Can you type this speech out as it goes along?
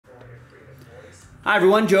Hi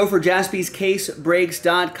everyone, Joe for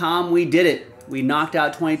JaspysCaseBreaks.com. We did it. We knocked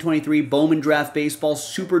out 2023 Bowman Draft Baseball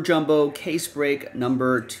Super Jumbo Case Break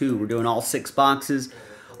number 2. We're doing all 6 boxes,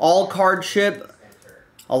 all card ship,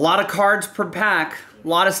 a lot of cards per pack, a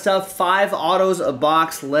lot of stuff, 5 autos a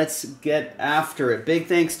box. Let's get after it. Big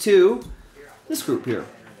thanks to this group here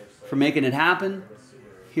for making it happen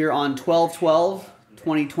here on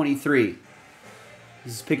 12/12/2023.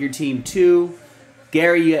 This is Pick Your Team 2.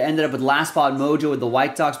 Gary, you ended up with last spot mojo with the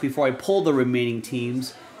White Sox before I pulled the remaining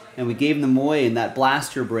teams, and we gave them away in that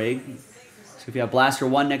blaster break. So if you have blaster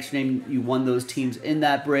 1 next to your name, you won those teams in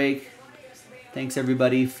that break. Thanks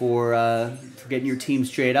everybody for getting your team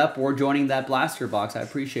straight up or joining that blaster box. I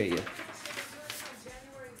appreciate you.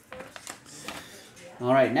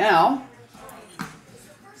 All right, now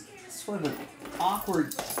it's sort of an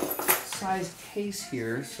awkward sized case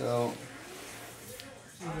here, so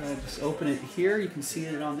I'm going to just open it here. You can see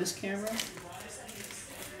it on this camera.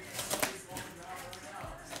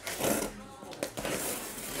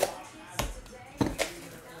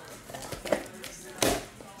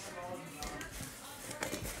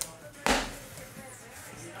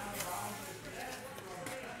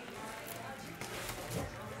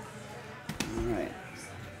 All right.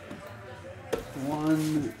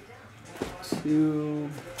 1,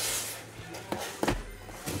 2,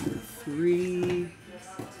 3.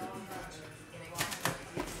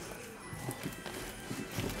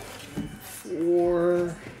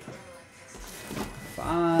 4,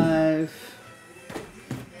 5,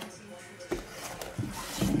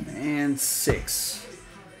 and 6.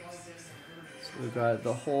 So we've got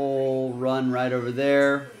the whole run right over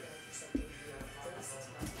there.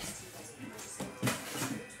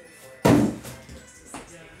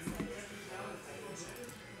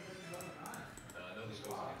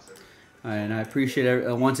 All right, and I appreciate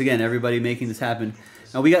once again everybody making this happen.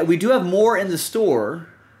 Now we do have more in the store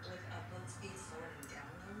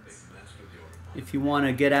if you want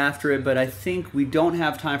to get after it, but I think we don't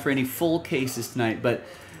have time for any full cases tonight. But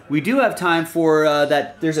we do have time for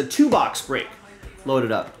that. There's a 2-box break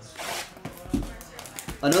loaded up.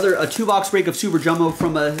 A 2-box break of Super Jumbo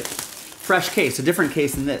from a fresh case, a different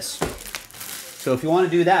case than this. So if you want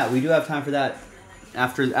to do that, we do have time for that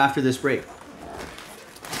after this break.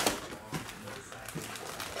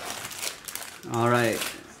 All right,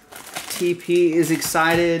 TP is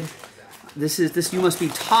excited. This you must be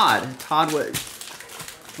Todd. Todd,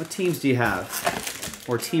 what teams do you have?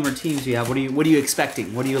 Or teams do you have? What are you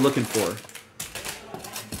expecting? What are you looking for?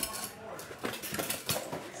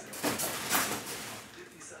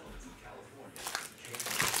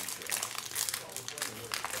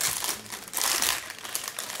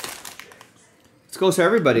 Let's go to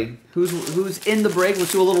everybody. Who's in the break?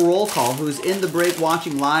 Let's do a little roll call. Who's in the break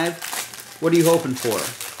watching live? What are you hoping for?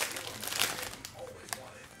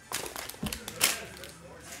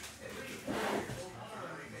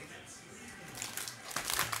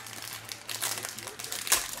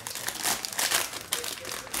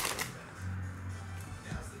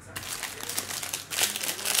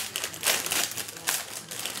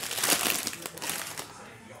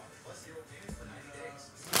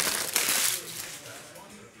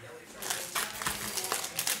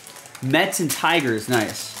 Mets and Tigers,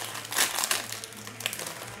 nice.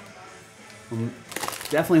 I'm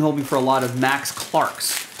definitely hoping for a lot of Max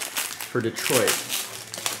Clarks for Detroit.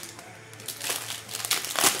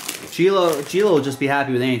 Gilo will just be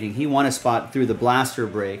happy with anything. He won a spot through the blaster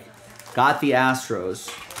break. Got the Astros.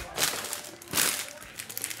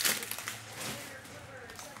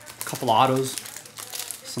 A couple autos.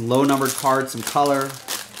 Some low-numbered cards, some color.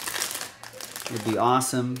 Would be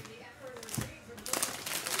awesome.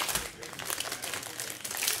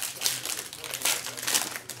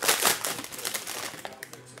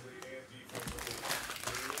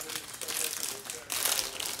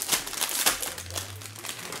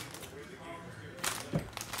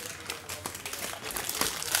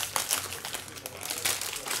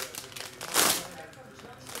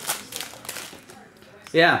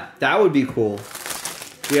 Yeah, that would be cool.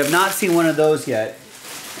 We have not seen one of those yet.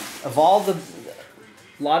 Of all a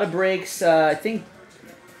lot of breaks, I think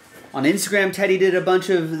on Instagram, Teddy did a bunch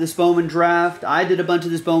of this Bowman draft. I did a bunch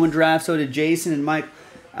of this Bowman draft. So did Jason and Mike.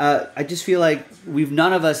 I just feel like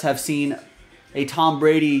none of us have seen a Tom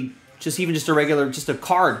Brady, just a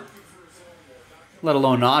card, let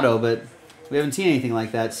alone an auto, but we haven't seen anything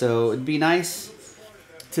like that. So it'd be nice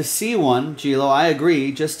to see one, Gilo. I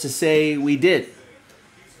agree, just to say we did.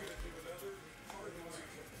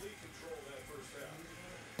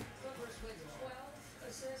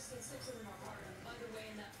 assists and 6 of them are hard. By the way,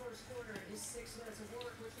 in that first quarter, his 6 minutes of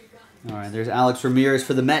work, which we've gotten. All right, And there's Alex Ramirez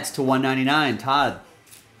for the Mets to 199. Todd.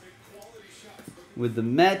 With the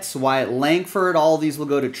Mets, Wyatt Langford. All of these will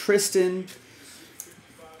go to Tristan.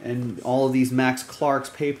 And all of these Max Clark's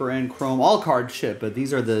paper and chrome. All card chip, but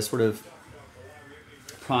these are the sort of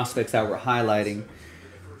prospects that we're highlighting.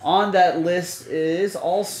 On that list is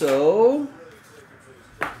also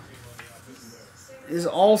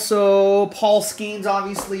Paul Skeens,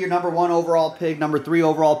 obviously, your #1 overall pick. #3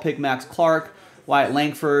 overall pick, Max Clark. Wyatt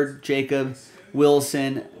Langford, Jacob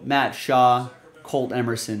Wilson, Matt Shaw, Colt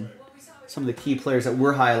Emerson. Some of the key players that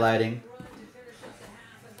we're highlighting.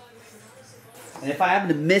 And if I happen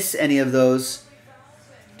to miss any of those,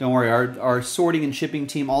 don't worry. Our sorting and shipping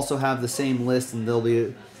team also have the same list, and they'll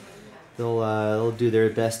do their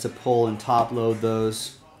best to pull and top load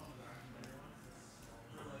those.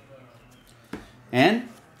 And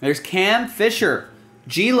there's Cam Fisher,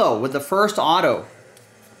 G-Lo with the first auto.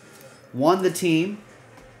 Won the team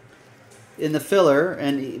in the filler,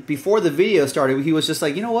 and before the video started, he was just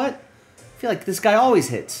like, you know what? I feel like this guy always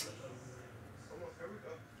hits.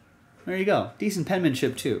 There you go. Decent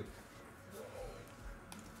penmanship, too.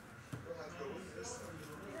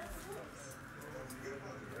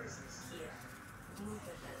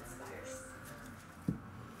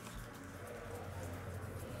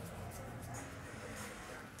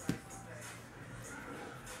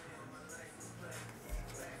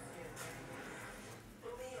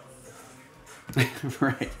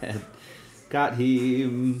 Right, Ed. Got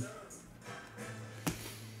him.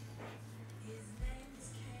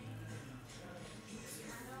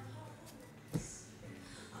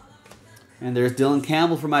 And there's Dylan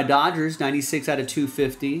Campbell for my Dodgers, 96 out of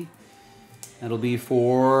 250. That'll be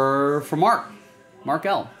for Mark. Mark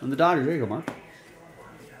L. and the Dodgers. There you go, Mark.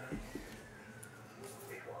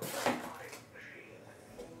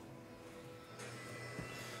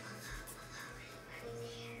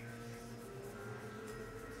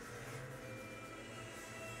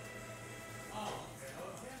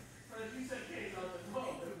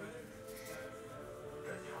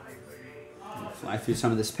 Fly through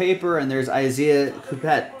some of this paper, and there's Isaiah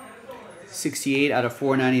Coupette, 68 out of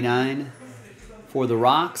 499 for the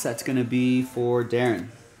Rocks. That's going to be for Darren.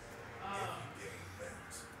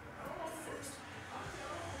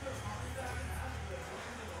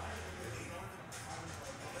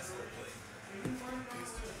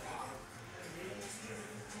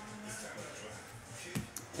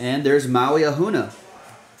 And there's Maui Ahuna.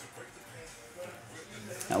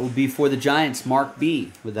 That will be for the Giants, Mark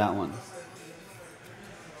B with that one.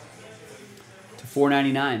 To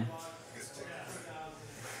 499.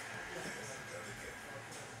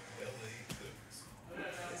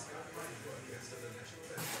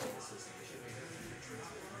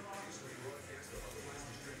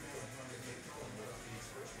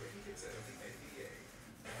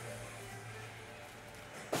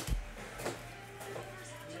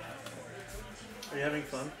 Are you having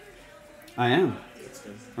fun? I am. That's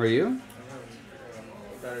good. Are you? I'm having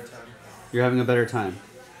a better time. You're having a better time.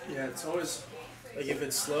 Yeah, it's always, like if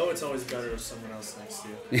it's slow, it's always better with someone else next to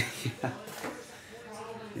you. Yeah.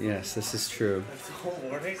 Yes, this is true. Like the whole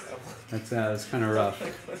morning, I'm like, That's kind of rough.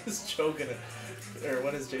 like, when is Joe gonna, or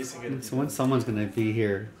when is Jason gonna So when someone's gonna be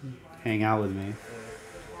here, hang out with me.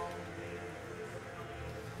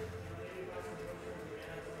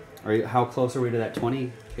 Are you? How close are we to that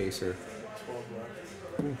 20 caser? 12 left.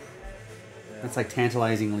 Yeah. That's like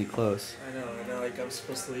tantalizingly close. I know, like I'm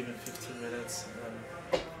supposed to leave in 15 minutes, and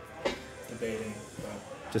I'm debating,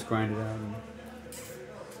 but... Just grind it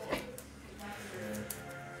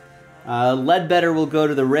out. Ledbetter will go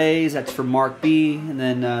to the Rays. That's for Mark B. And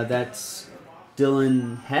then that's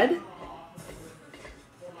Dylan Head.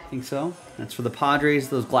 I think so. That's for the Padres.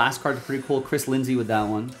 Those glass cards are pretty cool. Chris Lindsay with that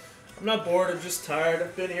one. I'm not bored, I'm just tired.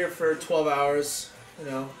 I've been here for 12 hours, you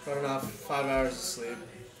know, running off 5 hours of sleep.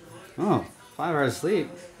 Oh, 5 hours of sleep.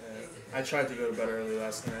 Yeah. I tried to go to bed early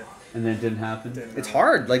last night. And then it didn't happen? Didn't It's happen.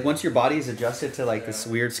 hard. Like, once your body's adjusted to, like, this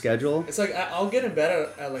weird schedule. It's like, I'll get in bed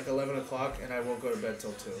at like 11 o'clock, and I won't go to bed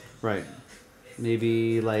till 2. Right.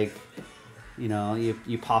 Maybe, like, you know,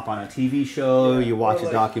 you pop on a TV show, Yeah. you watch Or, a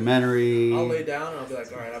like, documentary. I'll lay down, and I'll be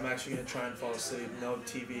like, all right, I'm actually going to try and fall asleep. No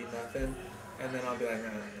TV, nothing. And then I'll be like,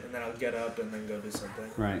 and then I'll get up and then go do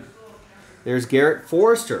something. Right. There's Garrett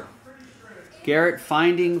Forrester. Garrett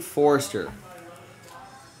Finding Forrester.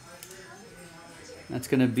 That's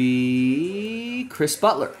going to be Chris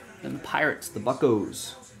Butler and the Pirates, the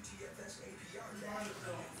Buccos.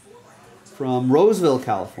 From Roseville,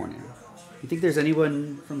 California. You think there's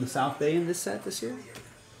anyone from the South Bay in this set this year?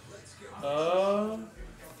 That's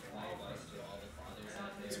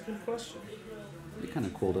a good question. It'd be kind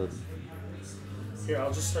of cool to Here,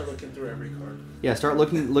 I'll just start looking through every card. Yeah, start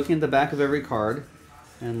looking at the back of every card,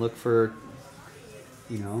 and look for,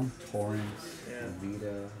 you know, Torrance,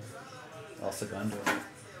 Vita, El Segundo,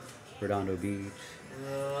 Redondo Beach.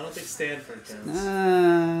 No, I don't think Stanford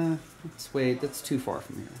counts. Let's wait. That's too far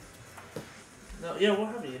from here. No, yeah, what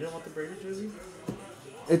happened? You didn't want the Brady jersey?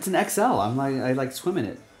 It's an XL. I like swimming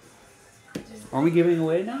it. Aren't we giving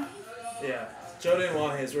away now? Yeah, Joe didn't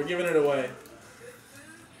want his. We're giving it away.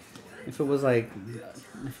 If it was like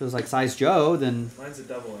size Joe, then mine's a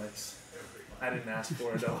double X. I didn't ask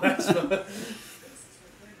for a double X, but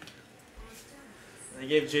I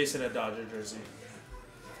gave Jason a Dodger jersey.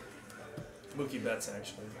 Mookie Betts,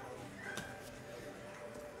 actually.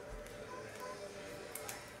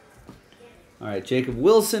 All right, Jacob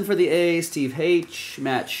Wilson for the A, Steve H,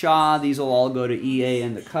 Matt Shaw. These will all go to EA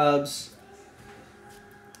and the Cubs.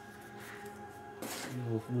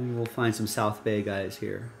 Maybe we'll find some South Bay guys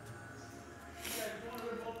here.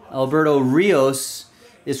 Alberto Rios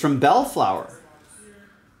is from Bellflower.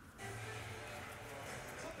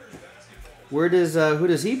 Who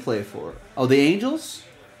does he play for? Oh, the Angels?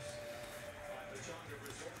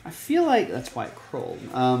 I feel like that's White Kroll.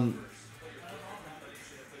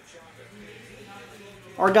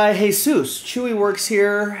 Our guy Jesus, Chewy works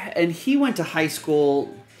here, and he went to high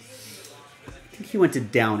school. I think he went to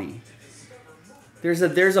Downey. There's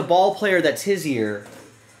a ball player that's his year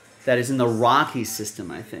that is in the Rockies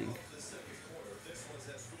system, I think.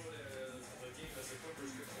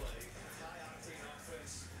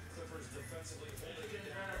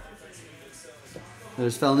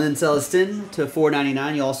 There's Felnin Celestin to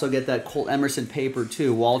 $4.99. You also get that Colt Emerson paper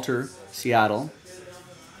too. Walter, Seattle.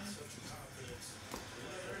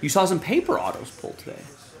 You saw some paper autos pulled today.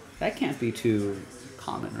 That can't be too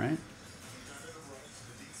common, right?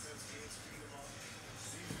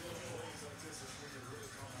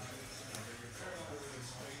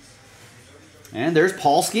 And there's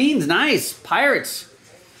Paul Skeens. Nice. Pirates.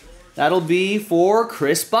 That'll be for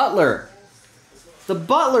Chris Butler. The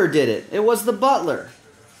Butler did it. It was the Butler.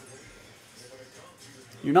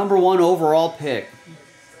 Your #1 overall pick.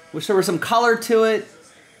 Wish there was some color to it,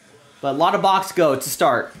 but a lot of box go to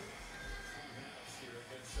start.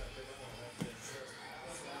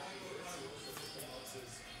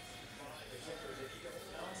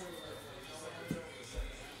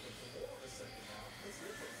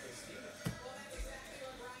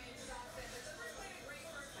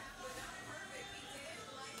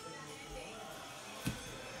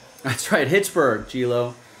 That's right, Hitchburg,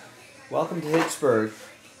 Gilo. Welcome to Hitchburg.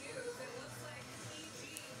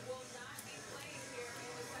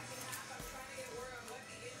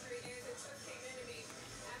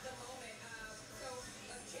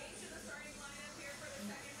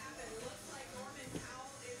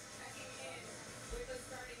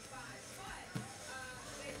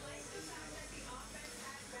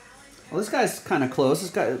 Well, this guy's kind of close.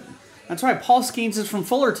 That's right, Paul Skeens is from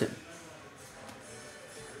Fullerton.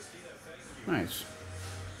 Nice.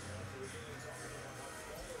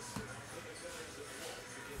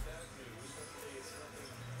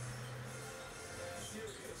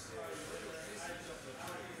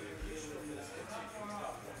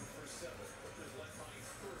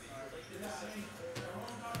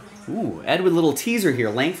 Ooh, Ed with a little teaser here.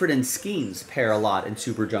 Langford and Skeens pair a lot in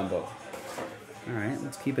Super Jumbo. All right,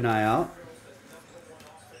 let's keep an eye out.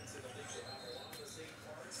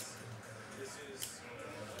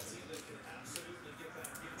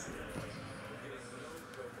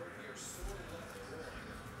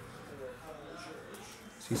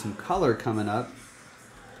 See some color coming up,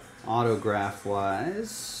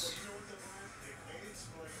 autograph-wise.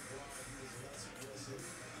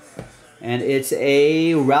 And it's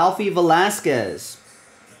a Ralphie Velasquez.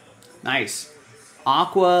 Nice.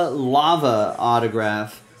 Aqua Lava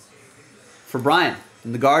autograph for Brian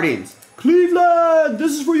and the Guardians. Cleveland,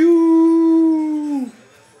 this is for you.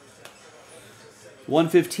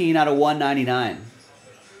 115 out of 199.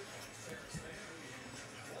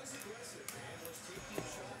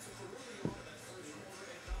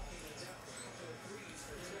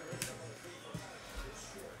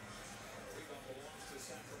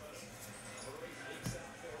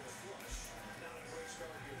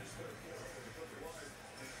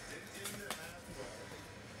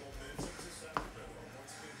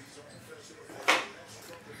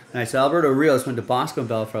 Nice. Alberto Rios went to Bosco and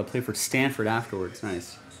Bellflower, played for Stanford afterwards.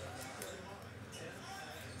 Nice.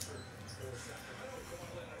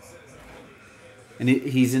 And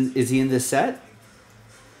is he in this set?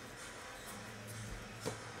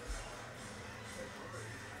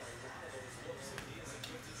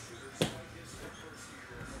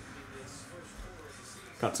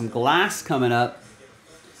 Got some glass coming up.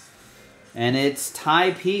 And it's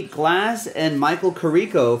Ty Pete Glass and Michael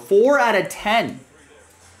Carrico. 4 out of 10.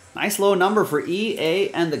 Nice low number for EA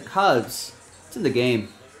and the Cubs. It's in the game.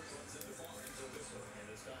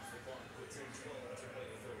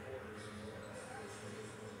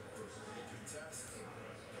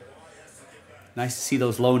 Nice to see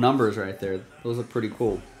those low numbers right there. Those look pretty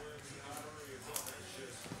cool.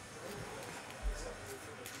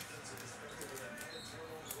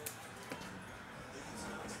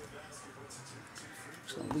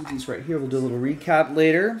 So I'll leave these right here. We'll do a little recap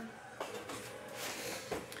later.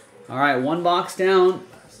 All right, one box down.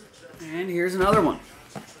 And here's another one.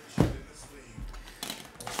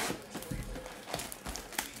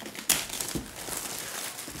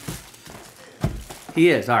 He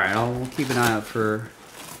is. All right, I'll keep an eye out for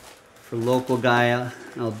local guy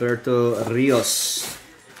Alberto Rios.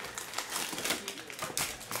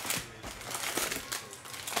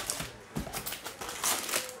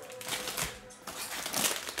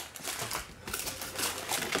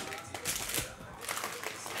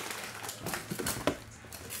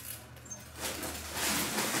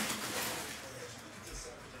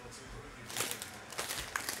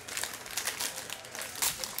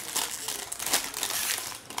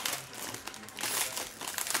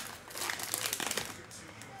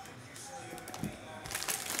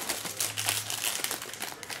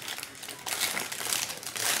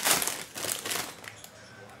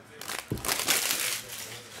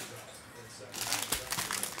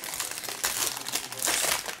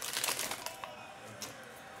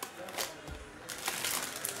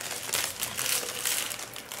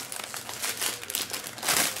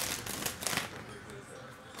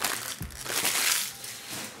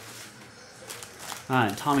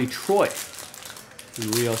 And Tommy Troy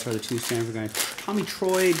and Rios are the two Stanford guys. Tommy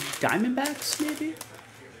Troy Diamondbacks, maybe?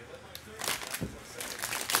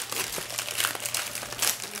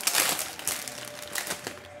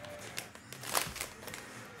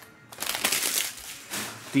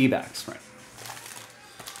 D-backs, right.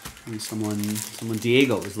 And someone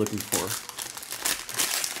Diego is looking for.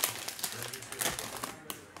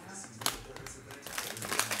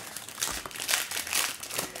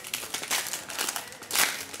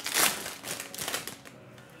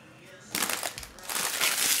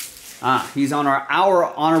 He's on our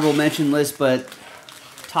honorable mention list, but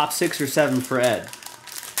top 6 or 7 for Ed.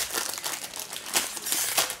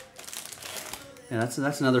 Yeah,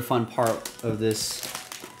 that's another fun part of this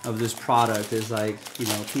product is, like, you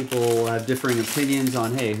know, people have differing opinions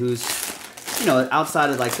on, hey, who's, you know, outside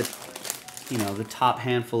of like the top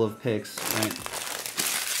handful of picks, right?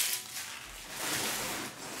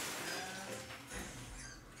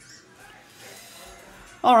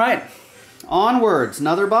 All right, onwards,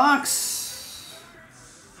 another box.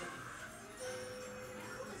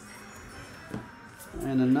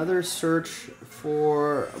 And another search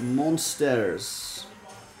for monsters.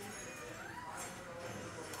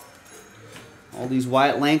 All these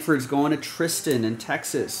Wyatt Langfords going to Tristan in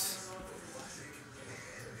Texas.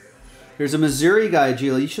 Here's a Missouri guy,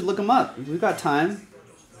 Gilo. You should look him up. We've got time.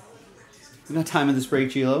 We've got time in this break,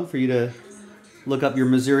 Gilo, for you to look up your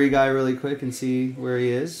Missouri guy really quick and see where he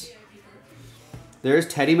is. There's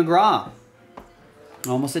Teddy McGraw. I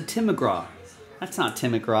almost said Tim McGraw. That's not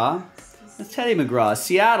Tim McGraw. That's Teddy McGraw.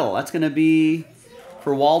 Seattle. That's going to be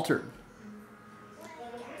for Walter.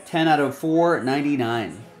 10 out of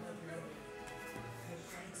 499.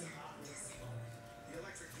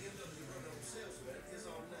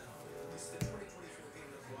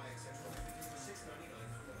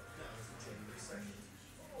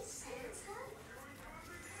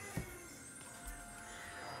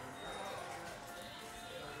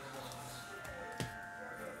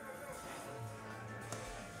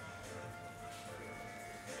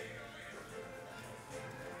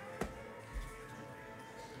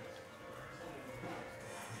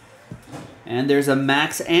 And there's a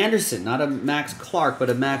Max Anderson, not a Max Clark, but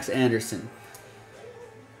a Max Anderson.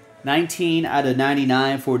 19 out of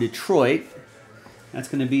 99 for Detroit. That's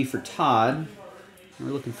going to be for Todd.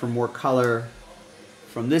 We're looking for more color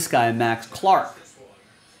from this guy, Max Clark.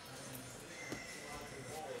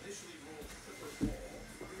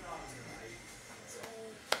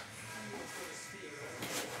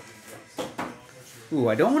 Ooh,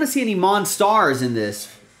 I don't want to see any Monstars in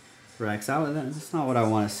this, Rex. That's not what I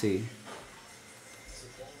want to see.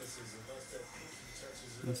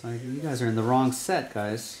 It's like, you guys are in the wrong set,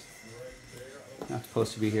 guys. You're not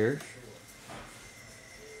supposed to be here.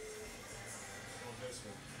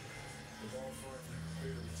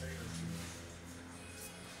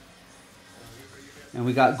 And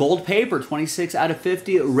we got gold paper, 26 out of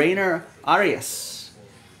 50, Rainer Arias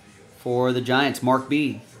for the Giants, Mark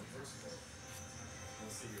B.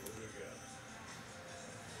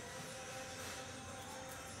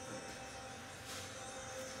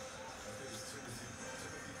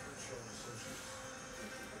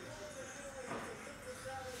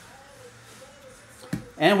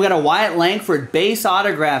 And we got a Wyatt Langford base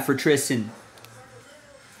autograph for Tristan.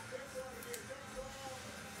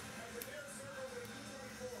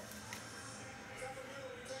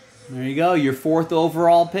 There you go, your 4th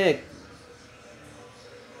overall pick.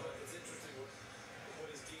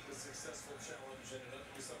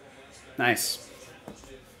 Nice.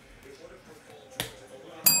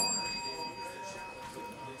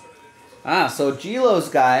 So Gilo's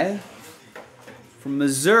guy from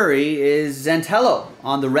Missouri is Zantello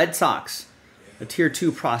on the Red Sox, a Tier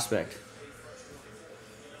 2 prospect.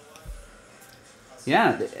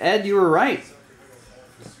 Yeah, Ed, you were right.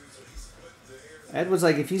 Ed was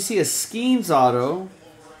like, if you see a Skeens auto,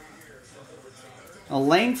 a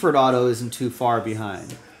Langford auto isn't too far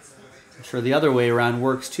behind. I'm sure the other way around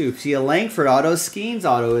works too. If you see a Langford auto, Skeens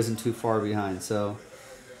auto isn't too far behind. So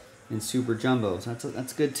in Super Jumbos,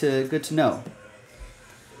 that's good to know.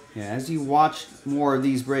 Yeah, as you watch more of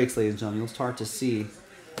these breaks, ladies and gentlemen, you'll start to see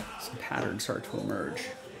some patterns start to emerge.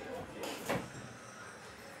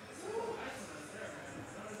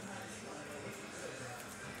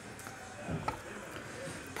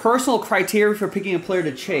 Personal criteria for picking a player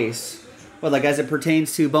to chase. What, like as it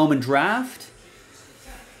pertains to Bowman draft?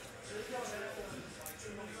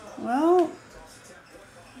 Well,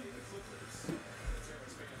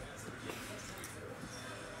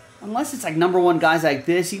 unless it's like #1 guys like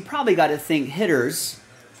this, you probably got to think hitters.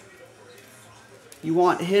 You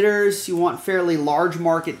want hitters, you want fairly large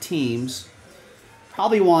market teams.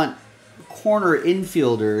 Probably want corner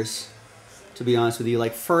infielders, to be honest with you,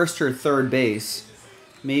 like first or third base.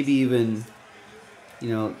 Maybe even, you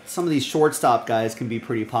know, some of these shortstop guys can be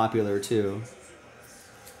pretty popular too.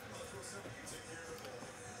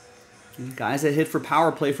 Guys that hit for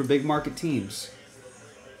power play for big market teams.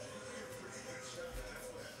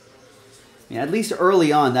 Yeah, at least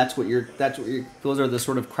early on, those are the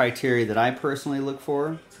sort of criteria that I personally look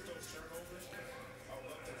for.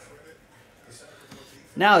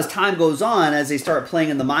 Now, as time goes on, as they start playing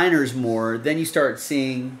in the minors more, then you start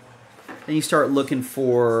looking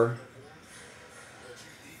for,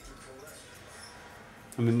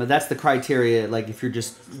 but that's the criteria, like if you're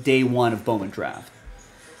just day 1 of Bowman draft.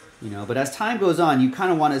 You know, but as time goes on, you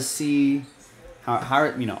kind of want to see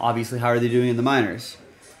how you know, obviously how are they doing in the minors?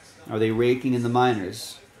 Are they raking in the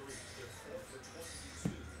minors?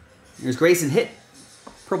 Here's Grayson Hitt.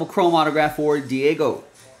 Purple Chrome autograph for Diego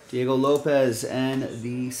Lopez and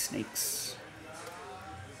the Snakes.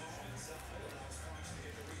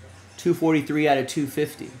 243 out of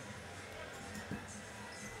 250.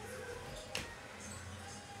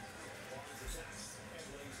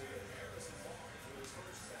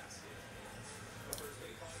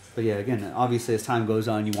 But yeah, again, obviously as time goes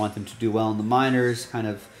on, you want them to do well in the minors, kind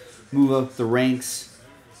of move up the ranks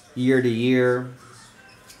year to year.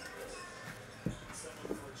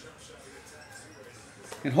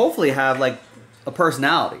 And hopefully have like a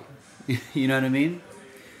personality. You know what I mean?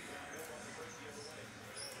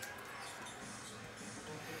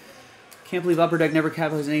 Can't believe Upper Deck never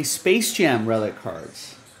capitalized any Space Jam relic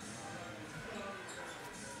cards.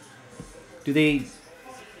 Do they...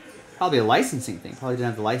 Probably a licensing thing. Probably didn't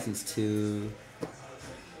have the license to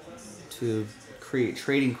create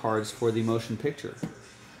trading cards for the motion picture.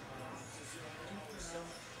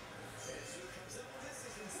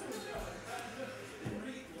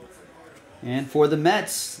 And for the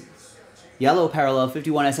Mets, yellow parallel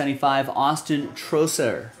 51/75 Austin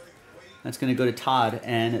Trosser. That's going to go to Todd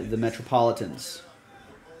and the Metropolitans.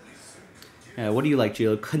 What do you like,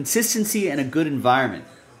 Gio? Consistency and a good environment.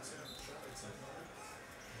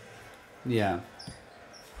 Yeah.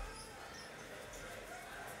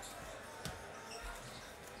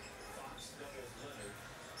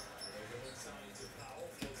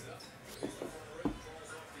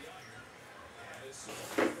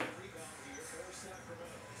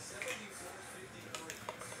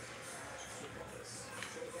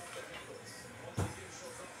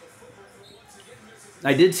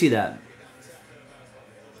 I did see that.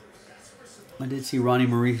 I did see Ronnie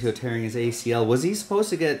Mauricio tearing his ACL. Was he supposed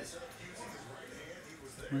to get...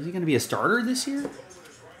 Was he going to be a starter this year?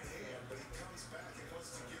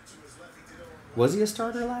 Was he a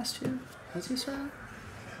starter last year? Was he a starter?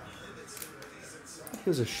 He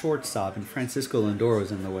was a shortstop and Francisco Lindor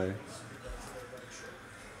was in the way.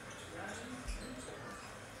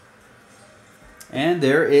 And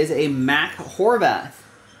there is a Mac Horvath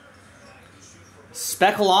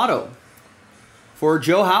Speckle Auto for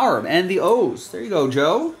Joe Howard and the O's. There you go,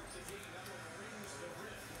 Joe.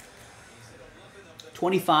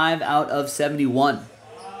 25 out of 71.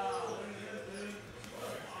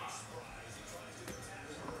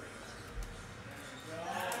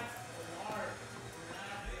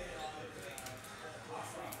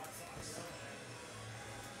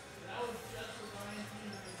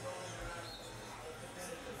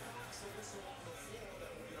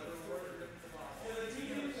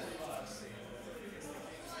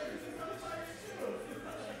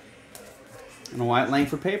 And a white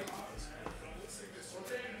Langford paper.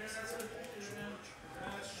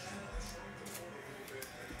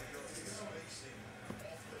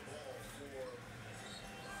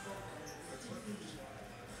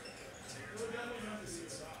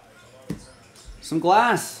 Some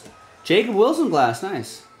glass. Jacob Wilson glass.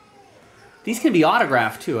 Nice. These can be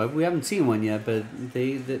autographed too. We haven't seen one yet, but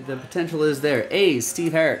the potential is there. A's,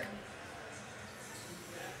 Steve Herrick.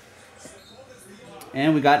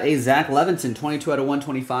 And we got a Zach Levinson, 22 out of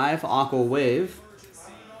 125, Aqua Wave.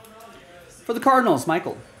 For the Cardinals,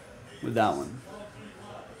 Michael, with that one.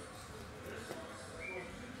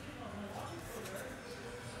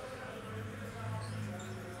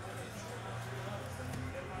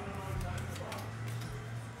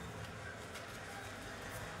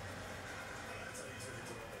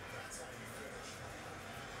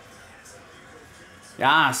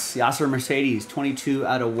 Yes, Yasser Mercedes, 22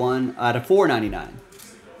 out of 499.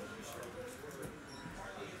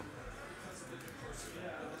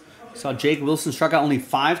 Saw Jake Wilson struck out only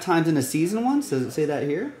 5 times in a season once. Does it say that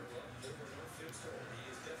here?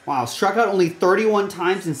 Wow, struck out only 31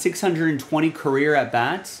 times in 620 career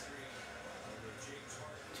at-bats.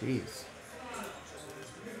 Jeez.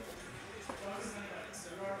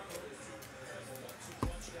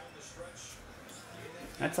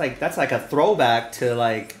 That's like a throwback to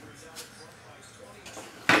like,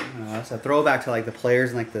 I don't know, that's a throwback to like the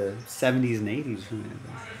players in like the 70s and 80s.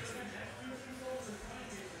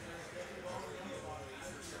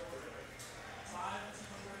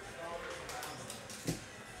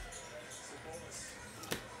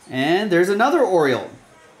 And there's another Oriole,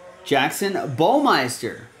 Jackson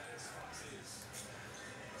Bowmeister.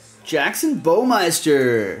 Jackson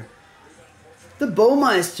Bowmeister. The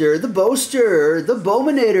Bowmeister, the Boaster, the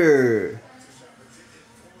Bowmanator.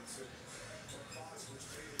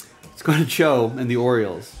 It's going to show in the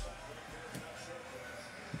Orioles.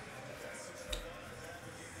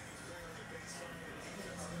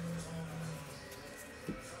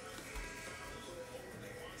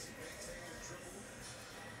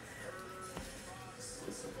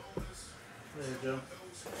 There you go.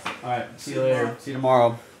 All right, see you later. See you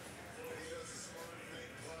tomorrow.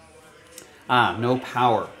 Ah, no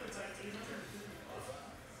power.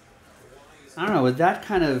 I don't know, with that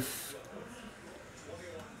kind of,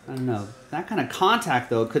 I don't know, that kind of contact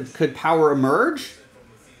though, could power emerge?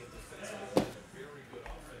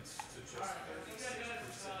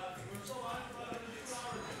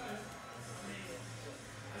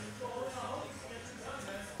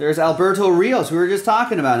 There's Alberto Rios, we were just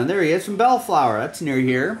talking about him. There he is from Bellflower. That's near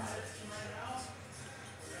here.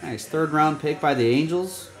 Nice, 3rd round pick by the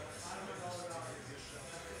Angels.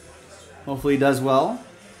 Hopefully he does well.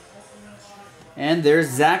 And there's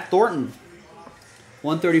Zach Thornton.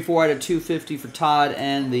 134 out of 250 for Todd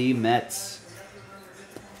and the Mets.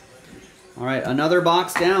 All right, another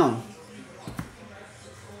box down.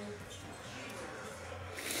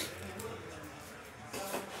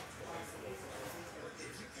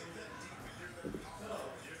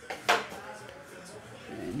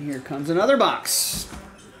 And here comes another box.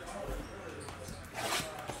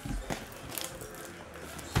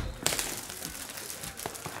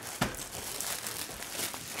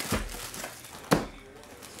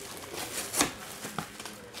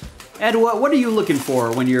 Ed, what are you looking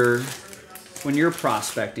for when you're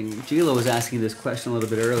prospecting? Gila was asking this question a little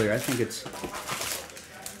bit earlier. I think it's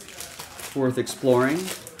worth exploring. I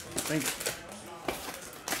think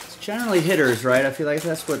it's generally hitters, right? I feel like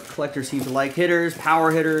that's what collectors seem to like. Hitters, power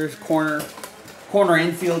hitters, corner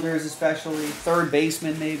infielders especially, 3rd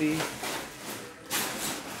baseman maybe.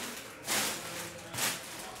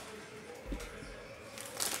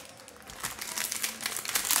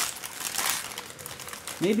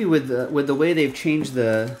 Maybe with the way they've changed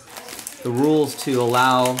the rules to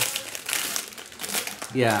allow,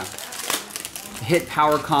 yeah, hit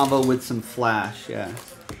power combo with some flash, yeah.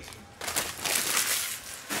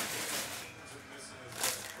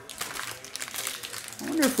 I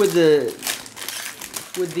wonder if with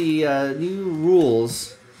the new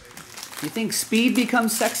rules, do you think speed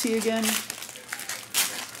becomes sexy again?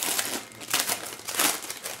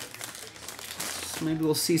 Maybe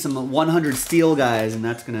we'll see some 100 steal guys, and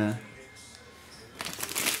that's gonna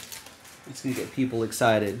get people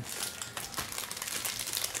excited.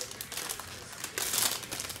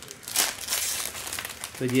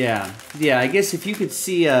 But yeah, I guess if you could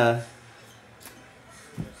see right,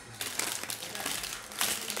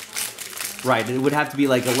 it would have to be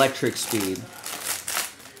like electric speed.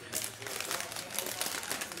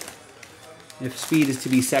 If speed is to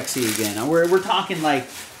be sexy again, we're talking like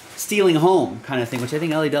stealing home kind of thing, which I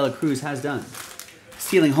think Ellie De La Cruz has done.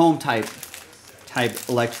 Stealing home type type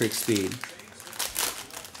electric speed.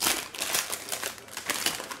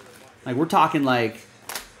 Like we're talking like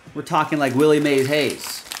Willie Mays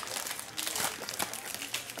Hayes.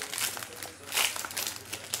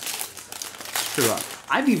 True.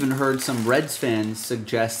 I've even heard some Reds fans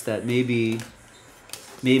suggest that maybe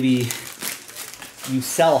you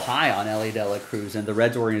sell high on Ellie De La Cruz and the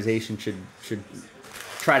Reds organization should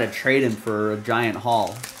try to trade him for a giant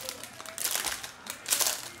haul.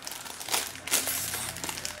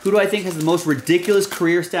 Who do I think has the most ridiculous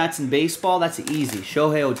career stats in baseball? That's easy.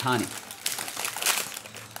 Shohei Ohtani.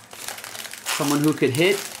 Someone who could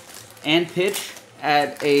hit and pitch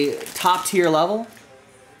at a top tier level.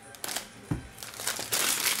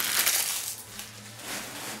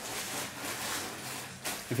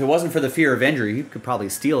 If it wasn't for the fear of injury, he could probably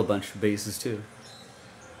steal a bunch of bases too.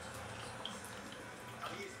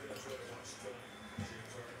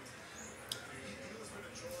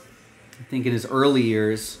 I think in his early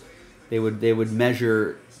years, they would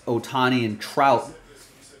measure Ohtani and Trout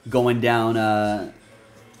going down the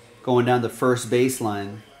first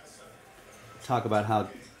baseline. Talk about how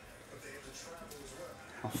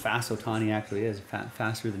fast Ohtani actually is,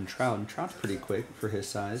 faster than Trout, and Trout's pretty quick for his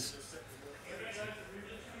size.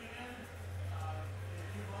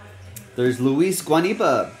 There's Luis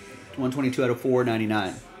Guanipa, 122 out of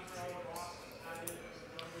 499.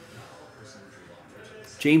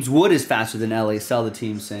 James Wood is faster than LA, sell the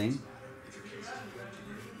team saying.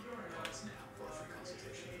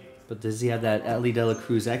 But does he have that Ellie De La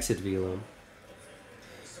Cruz exit velo?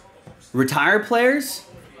 Retired players?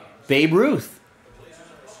 Babe Ruth.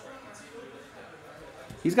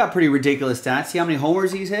 He's got pretty ridiculous stats. See how many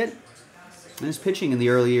homers he's hit? And his pitching in the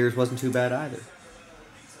early years wasn't too bad either.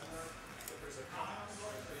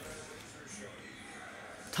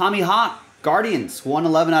 Tommy Hawk, Guardians,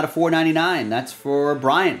 111 out of 499. That's for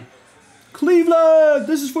Brian. Cleveland,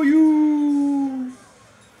 this is for you.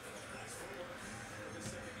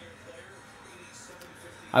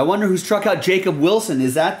 I wonder who struck out Jacob Wilson.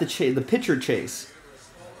 Is that the pitcher chase?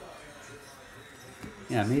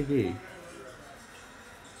 Yeah, maybe.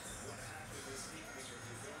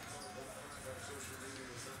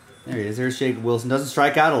 There he is. There's Jacob Wilson. Doesn't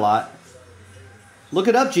strike out a lot. Look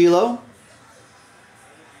it up, Gilo.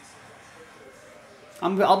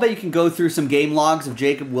 I'll bet you can go through some game logs of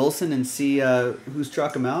Jacob Wilson and see who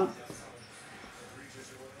struck him out.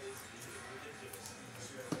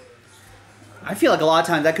 I feel like a lot of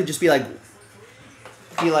times that could just be like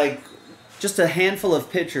just a handful of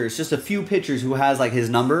pitchers, just a few pitchers who has like his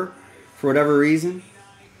number for whatever reason.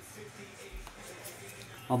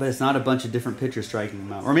 I'll bet it's not a bunch of different pitchers striking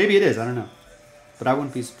him out. Or maybe it is, I don't know. But I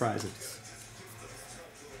wouldn't be surprised if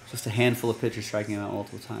it's just a handful of pitchers striking him out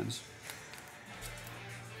multiple times.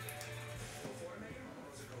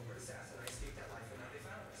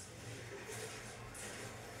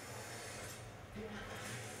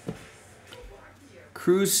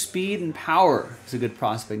 Cruz speed and power is a good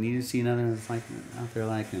prospect. Need to see another like out there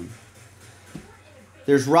like him.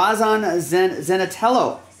 There's Razan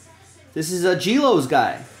Zenatello. This is a Gilo's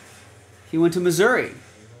guy. He went to Missouri.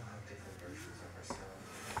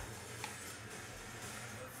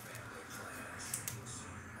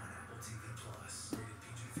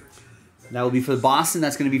 That will be for Boston.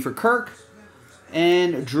 That's going to be for Kirk.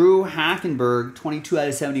 And Drew Hackenberg, 22 out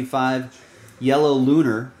of 75. Yellow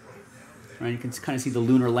Lunar. Right, you can kind of see the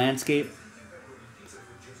lunar landscape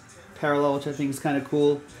parallel, which I think is kind of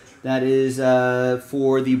cool. That is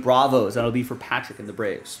for the Bravos. That'll be for Patrick and the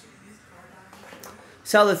Braves.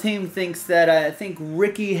 Sal the Theme thinks that I think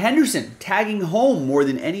Ricky Henderson tagging home more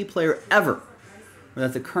than any player ever. Or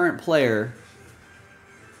that the current player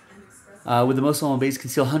with the most stolen base can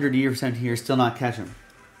steal 100% here, still not catch him.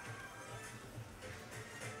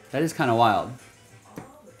 That is kind of wild.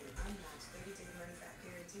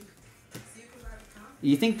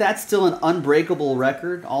 You think that's still an unbreakable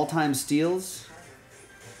record, all-time steals?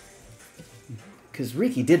 Because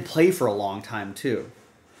Ricky did play for a long time, too.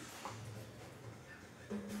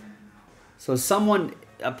 So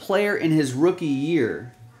a player in his rookie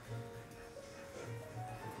year,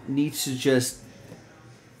 needs to just,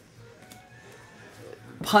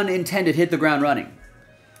 pun intended, hit the ground running.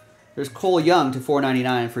 There's Cole Young to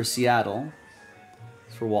 $4.99 for Seattle.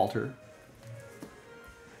 It's for Walter.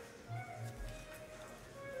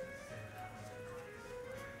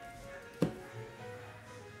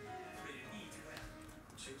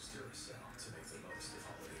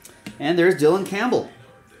 And there's Dylan Campbell.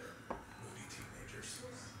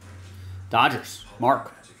 Dodgers.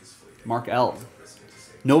 Mark L.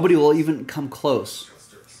 Nobody will even come close.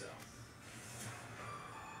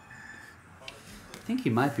 I think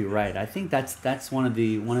you might be right. I think that's one of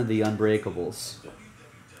the unbreakables.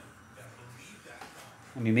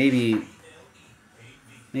 I mean, maybe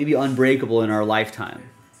unbreakable in our lifetime.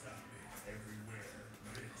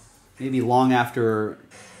 Maybe long after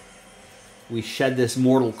we shed this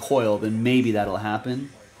mortal coil, then maybe that'll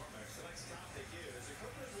happen.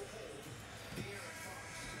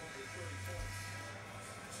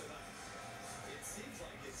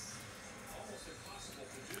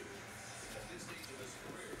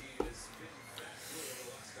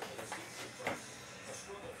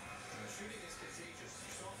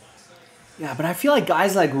 Yeah, but I feel like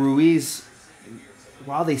guys like Ruiz,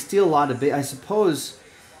 while they steal a lot of base, I suppose,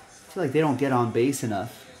 I feel like they don't get on base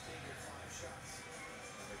enough.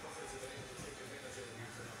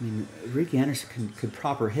 I mean, Ricky Anderson could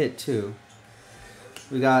proper hit, too.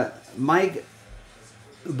 We got Mike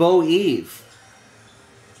Bo-Eve.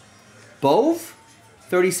 Bove?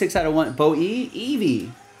 36 out of 1. Bo-E?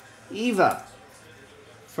 Evie. Eva.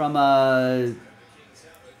 From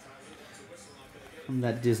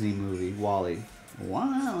that Disney movie, WALL-E.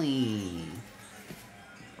 WALL-E.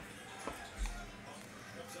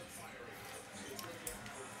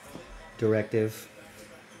 Directive.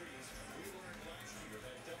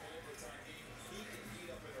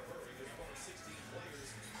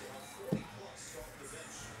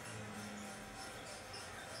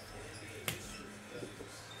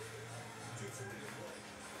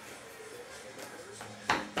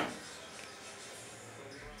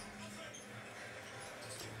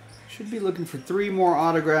 Should be looking for 3 more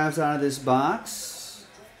autographs out of this box.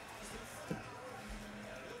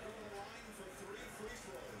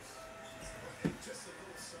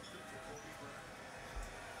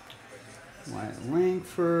 Wyatt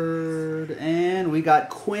Langford. And we got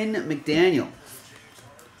Quinn McDaniel.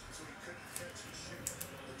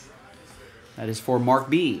 That is for Mark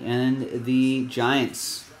B. and the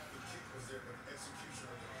Giants.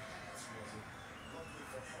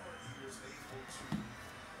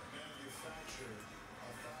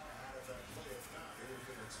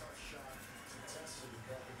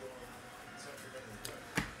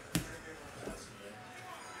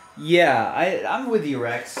 Yeah, I'm with you,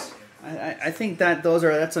 Rex. I think that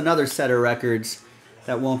that's another set of records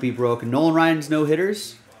that won't be broken. Nolan Ryan's no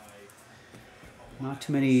hitters. Not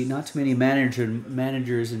too many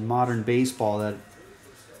managers in modern baseball that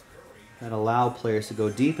allow players to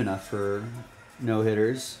go deep enough for no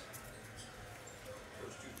hitters.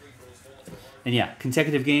 And yeah,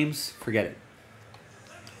 consecutive games, forget it.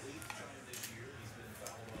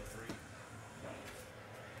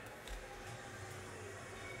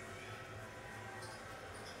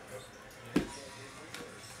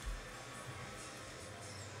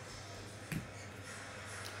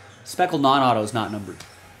 Speckled non-auto is not numbered.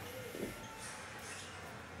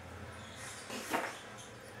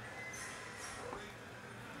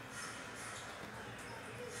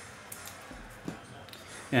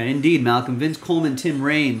 Yeah, indeed, Malcolm. Vince Coleman, Tim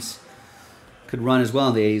Raines could run as well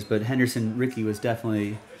in the 80s, but Henderson, Ricky was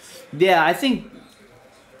definitely... Yeah, I think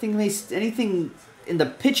anything in the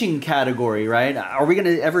pitching category, right? Are we going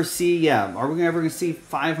to ever see... Yeah, are we ever going to see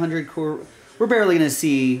 500... We're barely going to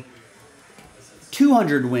see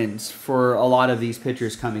 200 wins for a lot of these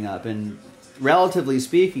pitchers coming up. And relatively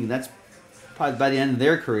speaking, that's probably by the end of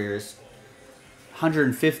their careers,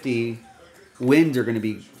 150 wins are going to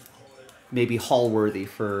be maybe hall-worthy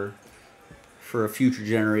for a future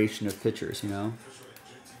generation of pitchers, you know?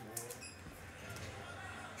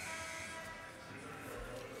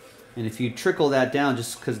 And if you trickle that down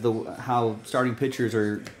just because how starting pitchers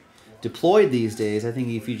are deployed these days, I think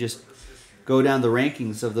if you just go down the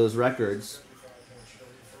rankings of those records,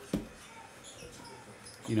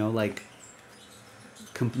 you know, like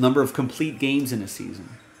number of complete games in a season.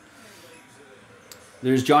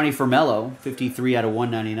 There's Johnny Formello, 53 out of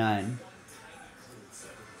 199.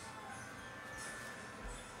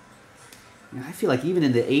 I feel like even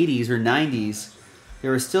in the 80s or 90s,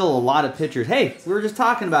 there were still a lot of pitchers. Hey, we were just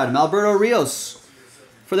talking about him. Alberto Rios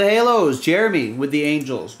for the Halos. Jeremy with the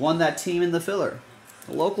Angels. Won that team in the filler.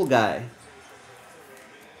 A local guy.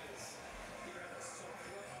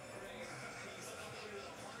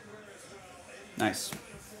 Nice.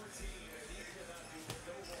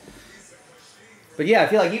 But yeah, I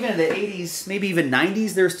feel like even in the 80s, maybe even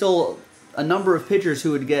 90s, there's still a number of pitchers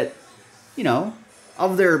who would get, you know,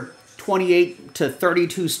 of their 28 to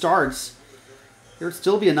 32 starts, there would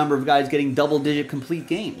still be a number of guys getting double-digit complete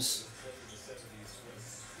games.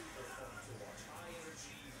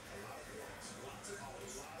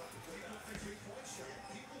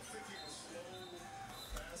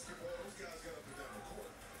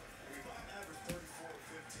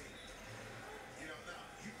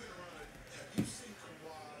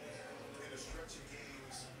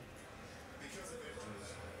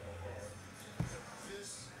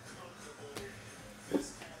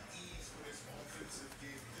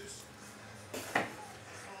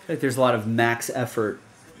 like there's a lot of max effort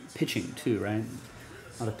pitching too, right?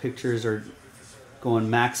 A lot of pitchers are going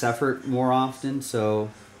max effort more often, so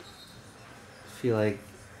I feel like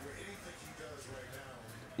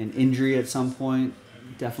an injury at some point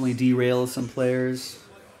definitely derails some players.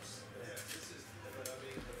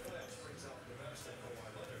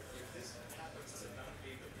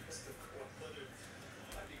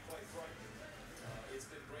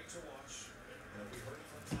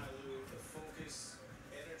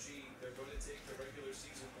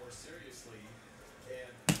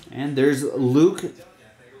 And there's Luke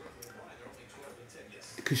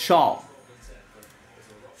Kashal.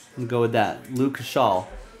 We'll go with that. Luke Kashal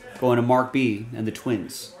going to Mark B and the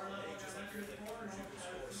Twins.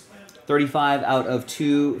 35 out of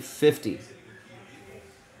 250.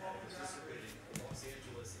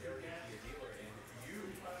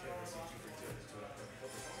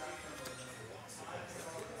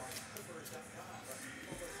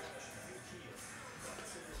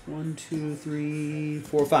 One, two, three,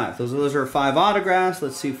 four, five. Those are 5 autographs.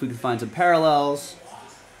 Let's see if we can find some parallels.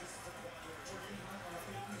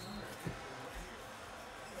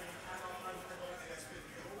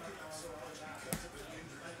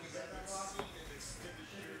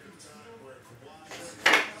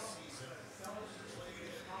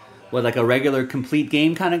 What, like a regular complete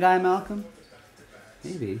game kind of guy, Malcolm?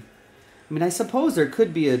 Maybe. I mean, I suppose there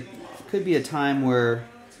could be a time where,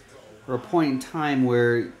 or a point in time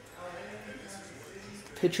where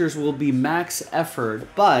pitchers will be max effort,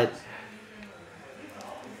 but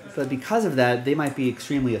because of that, they might be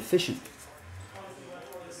extremely efficient.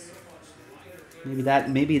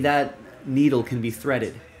 Maybe that needle can be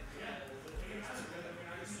threaded.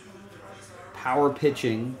 Power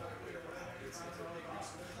pitching.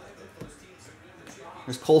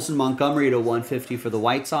 There's Colson Montgomery to 150 for the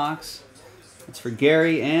White Sox. That's for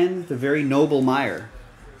Gary, and the very noble Meyer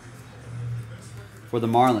for the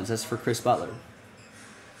Marlins. That's for Chris Butler.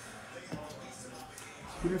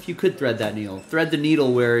 I wonder if you could thread that needle. Thread the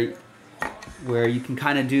needle where you can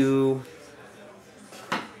kind of do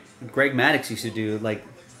what Greg Maddux used to do, like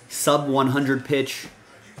sub 100 pitch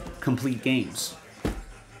complete games.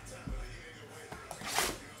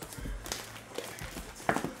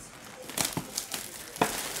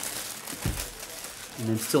 And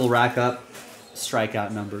then still rack up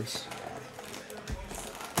strikeout numbers.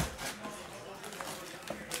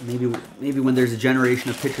 Maybe when there's a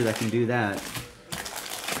generation of pitcher that can do that,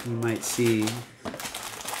 you might see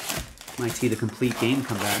the complete game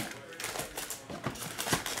come back.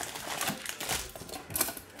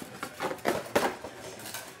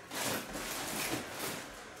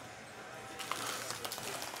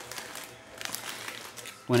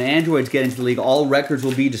 When androids get into the league, all records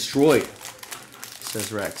will be destroyed,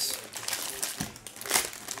 says Rex.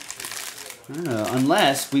 I don't know,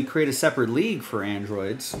 unless we create a separate league for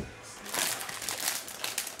androids.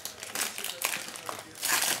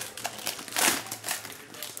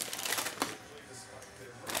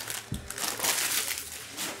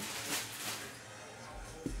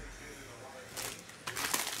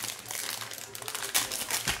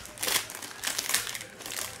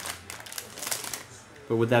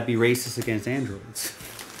 But would that be racist against androids?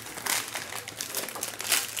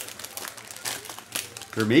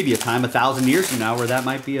 There may be a time 1,000 years from now where that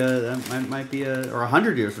might be or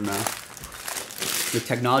 100 years from now. With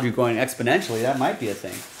technology growing exponentially, that might be a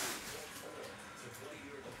thing.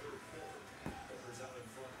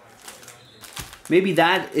 Maybe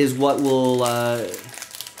that is what will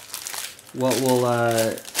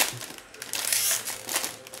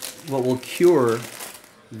cure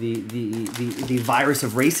the virus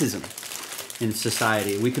of racism in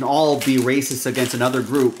society. We can all be racist against another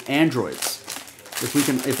group, androids.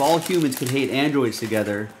 If all humans could hate androids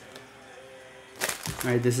together,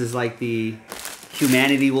 right? This is like the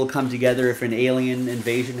humanity will come together if an alien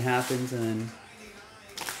invasion happens, and then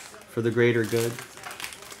for the greater good.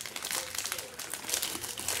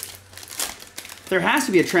 There has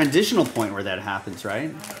to be a transitional point where that happens,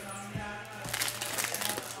 right?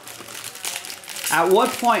 At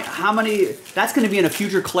what point, that's going to be in a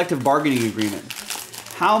future collective bargaining agreement.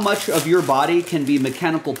 How much of your body can be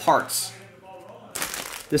mechanical parts?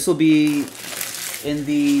 This will be in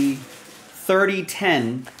the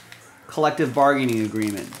 30-10 collective bargaining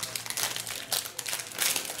agreement.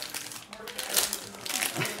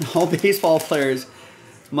 All baseball players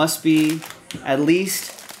must be at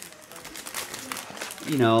least,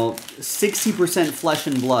 60% flesh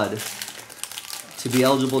and blood to be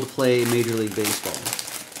eligible to play Major League Baseball.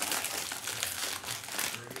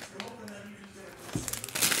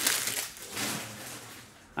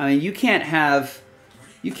 I mean, you can't have,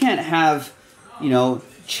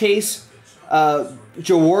 Chase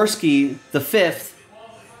Jaworski the fifth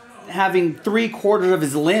having 3/4 of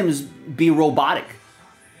his limbs be robotic?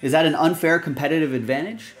 Is that an unfair competitive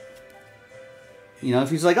advantage? You know, if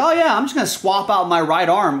he's like, oh yeah, I'm just going to swap out my right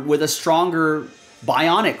arm with a stronger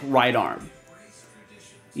bionic right arm.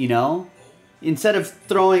 You know? Instead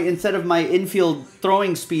of my infield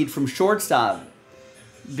throwing speed from shortstop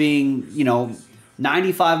being, you know,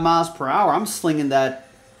 95 miles per hour, I'm slinging that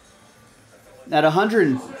at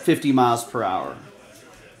 150 miles per hour.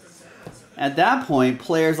 At that point,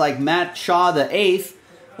 players like Matt Shaw the eighth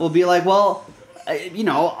will be like, well, you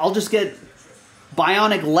know, I'll just get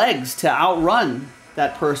bionic legs to outrun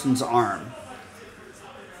that person's arm.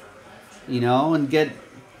 You know, and get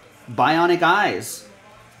bionic eyes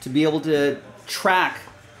to be able to track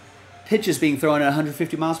pitches being thrown at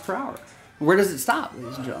 150 miles per hour. Where does it stop,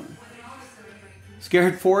 ladies and gentlemen? It's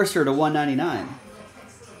Garrett Forrester to 199.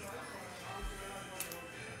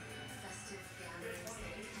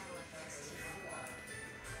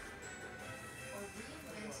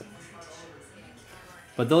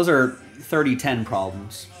 But those are 30-10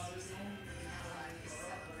 problems.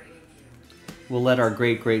 We'll let our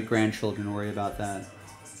great-great-grandchildren worry about that.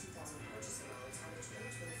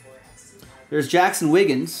 There's Jackson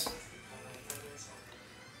Wiggins.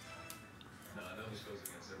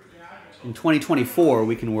 In 2024,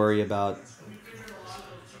 we can worry about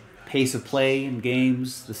pace of play in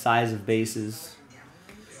games, the size of bases,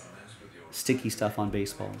 sticky stuff on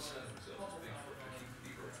baseballs.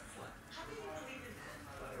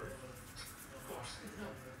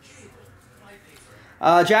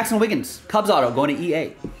 Jackson Wiggins, Cubs auto, going to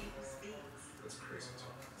EA.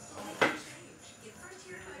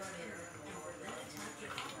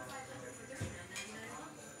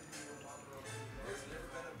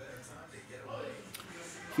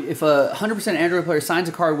 If a 100% Android player signs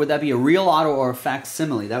a card, would that be a real auto or a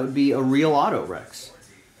facsimile? That would be a real auto, Rex.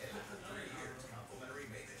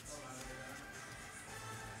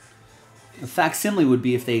 A facsimile would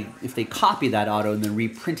be if they copy that auto and then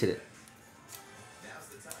reprinted it.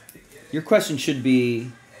 Your question should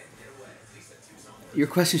be,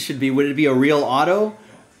 would it be a real auto,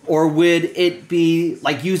 or would it be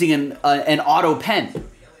like using an auto pen,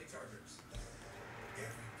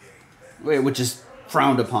 which is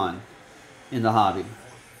frowned upon in the hobby?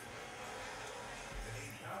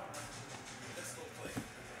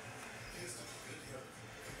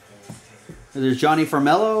 There's Johnny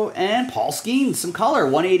Farmello and Paul Skeens, some color,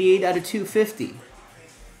 188 out of 250.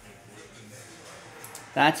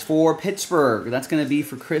 That's for Pittsburgh. That's going to be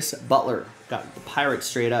for Chris Butler. Got the Pirates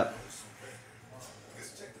straight up.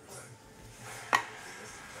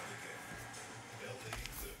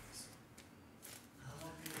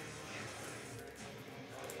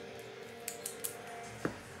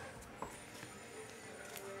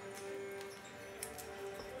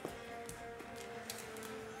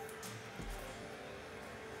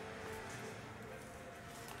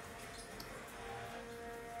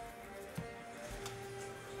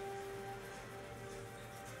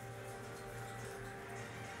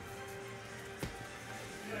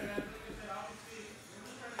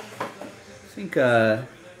 I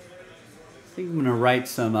think I'm gonna write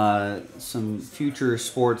some future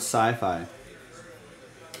sports sci-fi.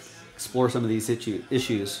 Explore some of these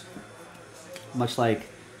issues, much like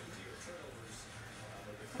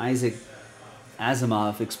Isaac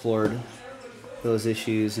Asimov explored those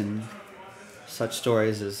issues in such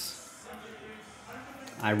stories as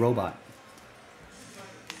I, Robot.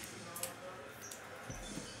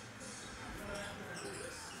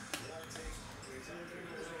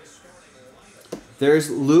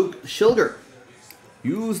 There's Luke Schilger.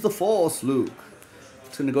 Use the Force, Luke.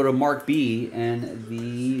 It's going to go to Mark B and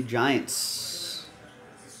the Giants.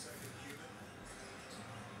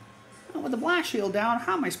 Oh, with the blast shield down,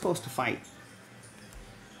 how am I supposed to fight?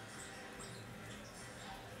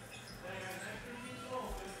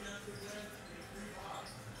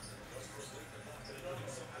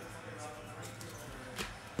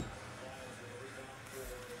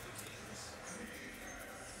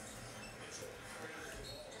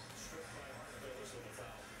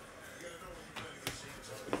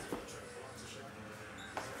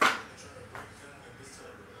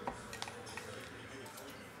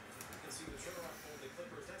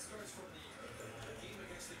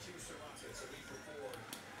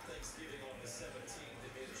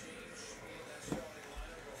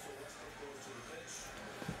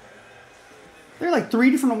 There are like 3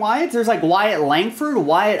 different Wyatts. There's like Wyatt Langford,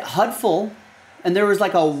 Wyatt Hudful, and there was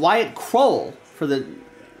like a Wyatt Kroll for the...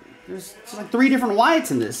 There's like 3 different Wyatts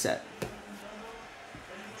in this set.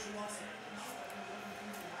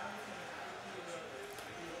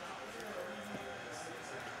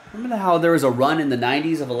 Remember how there was a run in the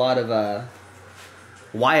 90s of a lot of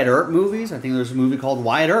Wyatt Earp movies? I think there was a movie called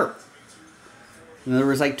Wyatt Earp. And there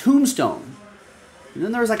was like Tombstone. And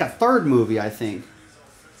then there was like a third movie, I think.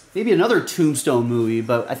 Maybe another Tombstone movie,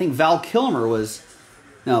 but I think Val Kilmer was...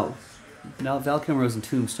 No, Val Kilmer was in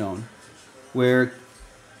Tombstone. Where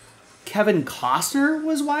Kevin Costner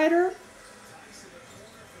was Wyatt Earp?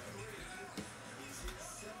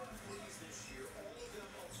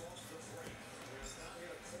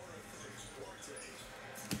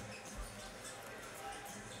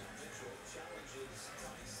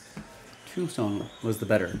 Tombstone was the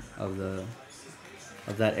better of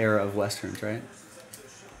that era of westerns, right?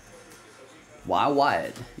 Why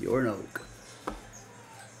Wyatt? You're an oak.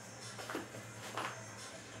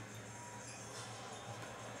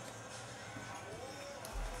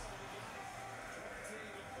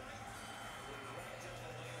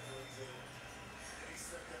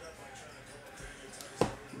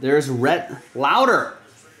 There's Rhett Louder.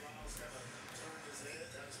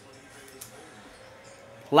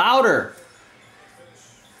 Louder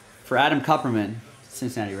for Adam Kupperman,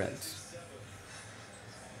 Cincinnati Reds.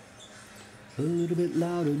 A little bit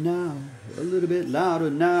louder now, a little bit louder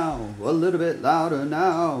now, a little bit louder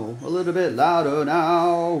now, a little bit louder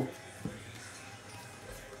now.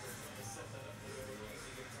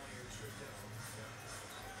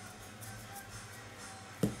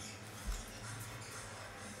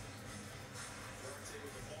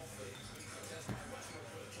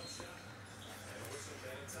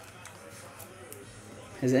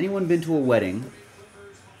 Has anyone been to a wedding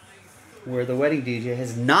where the wedding DJ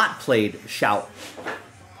has not played Shout?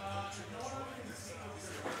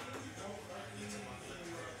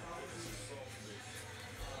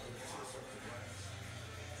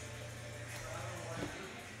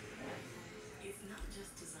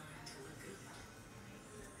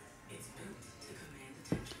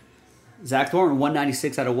 Zach Thornton,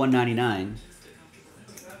 196 out of 199.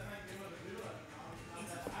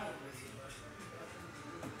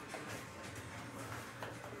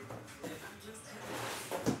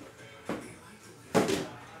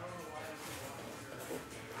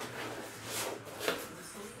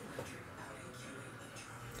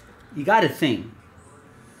 You got to think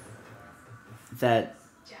that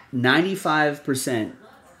 95%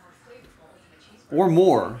 or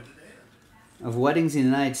more of weddings in the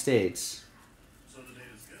United States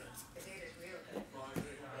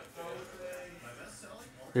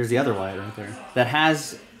there's the other Wyatt right there that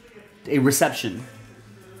has a reception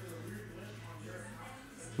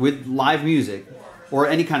with live music or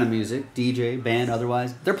any kind of music, DJ, band,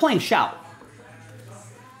 otherwise. They're playing Shout.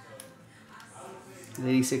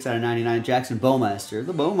 86 out of 99. Jackson Bowmaster.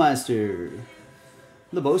 The Bowmaster.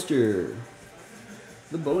 The Boaster.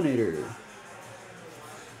 The Bownator.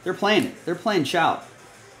 They're playing it. They're playing Shout.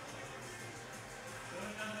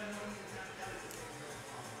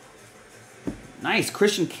 Nice.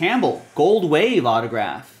 Christian Campbell. Gold Wave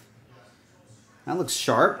autograph. That looks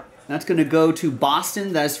sharp. That's going to go to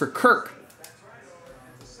Boston. That is for Kirk.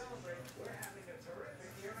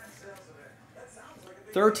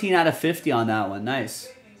 $13 out of 50 on that one.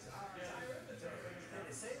 Nice.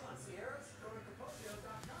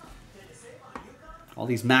 All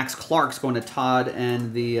these Max Clarks going to Todd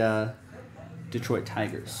and the Detroit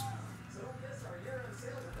Tigers.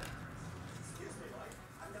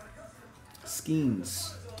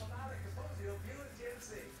 Skeens.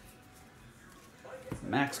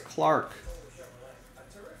 Max Clark.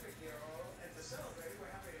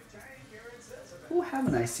 Who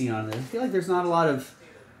haven't I seen on this? I feel like there's not a lot of...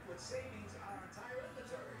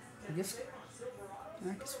 I guess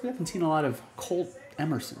we haven't seen a lot of Colt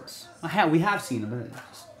Emersons. We have seen them, but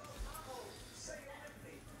just,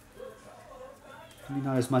 maybe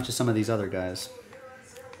not as much as some of these other guys.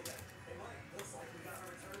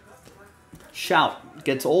 Shout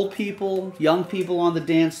gets old people, young people on the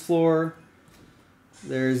dance floor.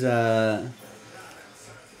 There's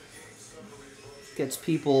gets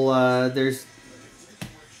people. It's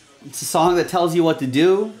a song that tells you what to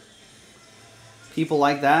do. People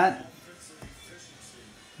like that.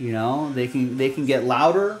 You know, they can get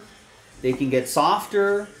louder, they can get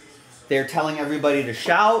softer. They're telling everybody to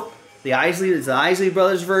shout. The Isley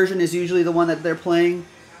Brothers version is usually the one that they're playing,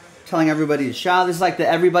 telling everybody to shout. This is like the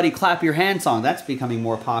 "Everybody Clap Your Hands" song. That's becoming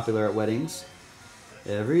more popular at weddings.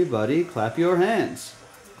 Everybody clap your hands.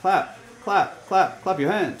 Clap, clap, clap, clap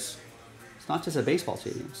your hands. It's not just at baseball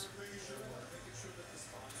stadiums.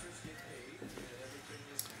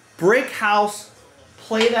 Brick House,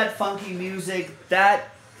 play that funky music. That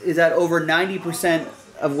is at over 90%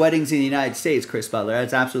 of weddings in the United States, Chris Butler.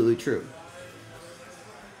 That's absolutely true.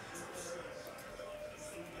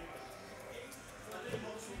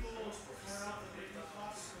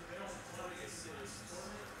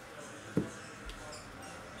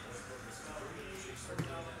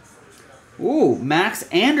 Ooh, Max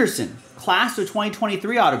Anderson. Class of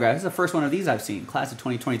 2023 autograph. This is the first one of these I've seen. Class of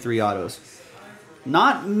 2023 autos.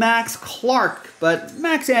 Not Max Clark, but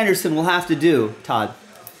Max Anderson will have to do, Todd.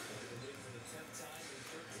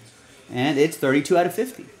 And it's 32 out of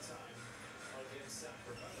 50.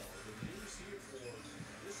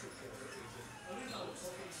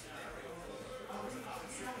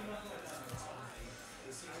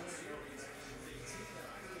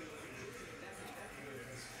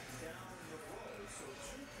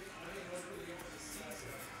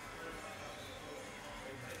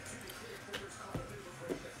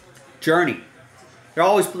 Journey. They're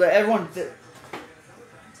always, everyone,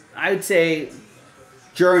 I would say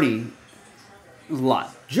Journey is a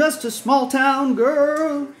lot. Just a small town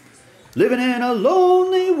girl living in a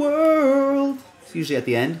lonely world. It's usually at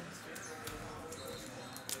the end.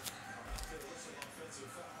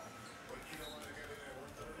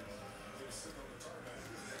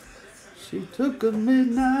 She took a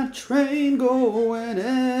midnight train going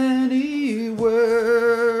anywhere.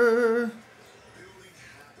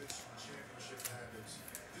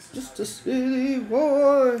 Just a city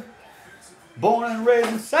boy, born and raised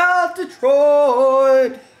in South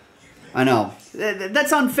Detroit. I know.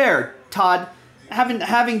 That's unfair, Todd.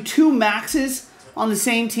 Having two Maxes on the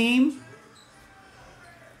same team.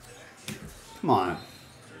 Come on.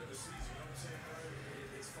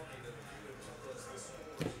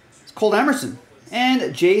 It's Colt Emerson and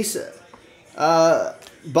Jace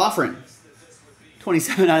Buffrin.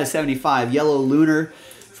 27 out of 75. Yellow Lunar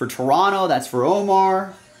for Toronto. That's for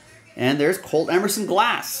Omar. And there's Colt Emerson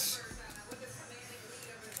Glass.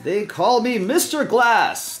 They call me Mr.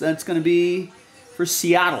 Glass. That's going to be for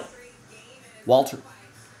Seattle. Walter.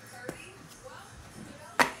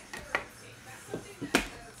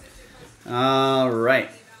 All right.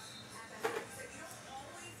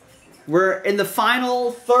 We're in the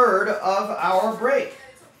final third of our break.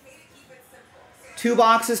 2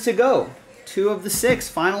 boxes to go. 2 of the 6.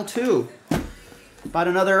 Final 2. About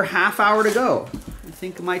another half hour to go. I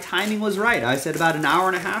think my timing was right. I said about an hour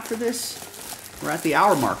and a half for this. We're at the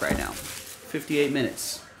hour mark right now. 58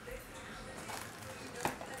 minutes.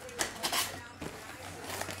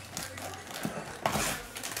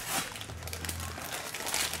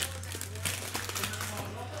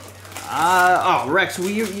 Oh, Rex,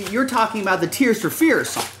 you're talking about the Tears for Fears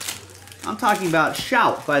song. I'm talking about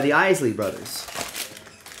Shout by the Isley Brothers.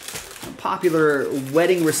 A popular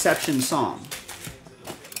wedding reception song.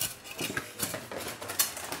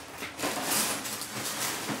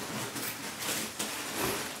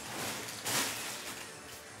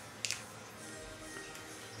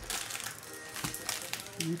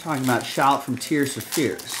 You're talking about Shout from Tears for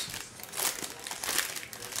Fears.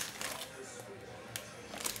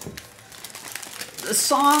 A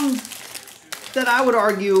song that I would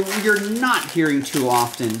argue you're not hearing too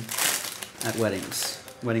often at weddings,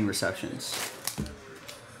 wedding receptions.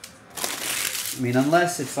 I mean,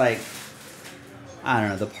 unless it's like, I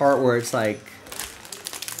don't know, the part where it's like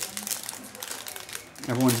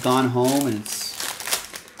everyone's gone home and it's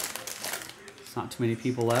not too many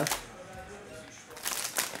people left.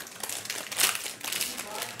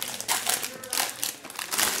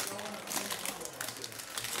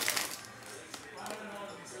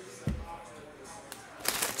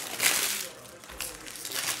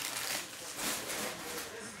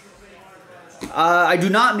 I do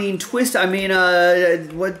not mean twist. I mean,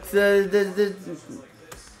 what the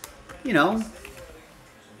you know,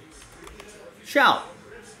 Shout.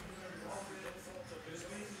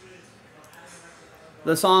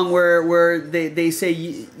 The song where they say,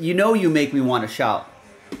 you know you make me want to shout.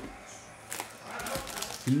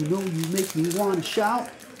 You know you make me want to shout.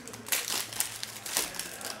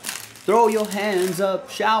 Throw your hands up,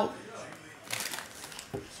 shout.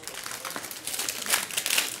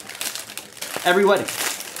 Every wedding.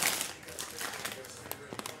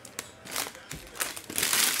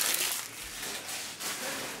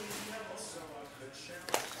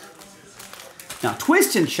 Now,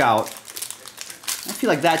 Twist and Shout, I feel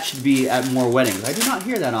like that should be at more weddings. I do not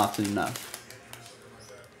hear that often enough.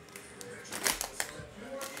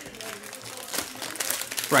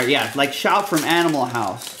 Right, yeah, like Shout from Animal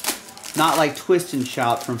House, not like Twist and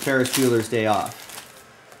Shout from Ferris Bueller's Day Off.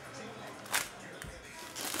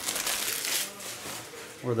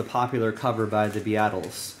 Or the popular cover by the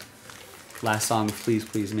Beatles, last song, Please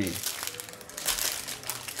Please Me.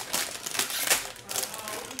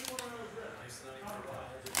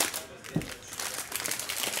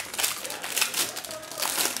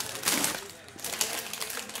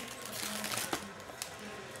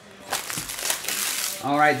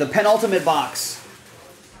 All right, the penultimate box.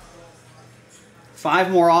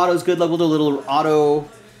 5 more autos. Good luck. We'll do a little auto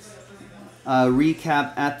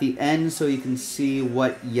recap at the end so you can see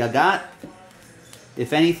what you got.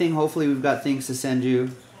 If anything, hopefully we've got things to send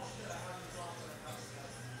you.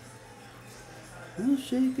 I'll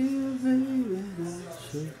shake it, baby. I'll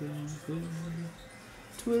shake it, baby.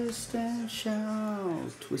 Twist and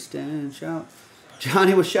shout. Twist and shout.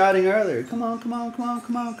 Johnny was shouting earlier. Come on, come on, come on,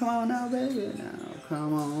 come on, come on now, baby. Now,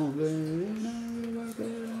 come on, baby. Now you work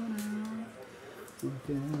it on now. Work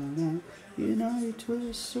it on now. You know you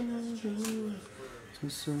twist so good.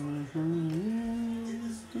 Twist so high.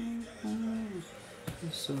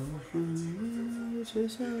 Twist so high.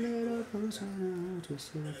 Twist a little closer now.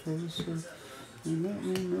 Twist a little closer. And let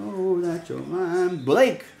me know that you're mine.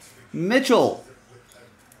 Blake Mitchell.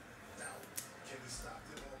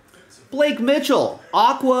 Blake Mitchell,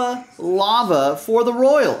 Aqua Lava for the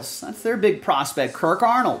Royals. That's their big prospect, Kirk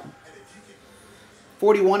Arnold.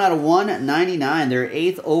 41 out of 199, their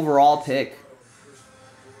 8th overall pick.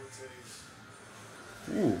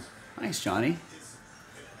 Ooh, nice, Johnny.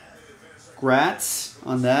 Grats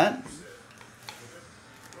on that.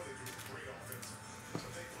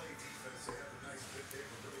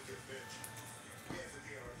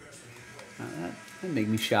 That made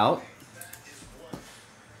me shout.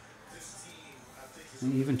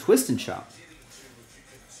 Even twist and shout.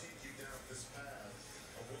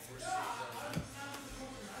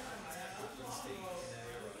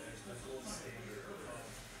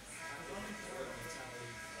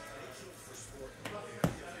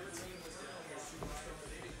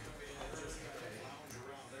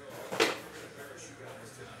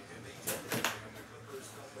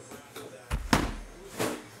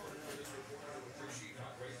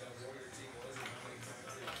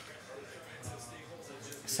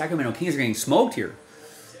 Sacramento Kings are getting smoked here.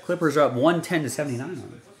 Clippers are up 110 to 79 on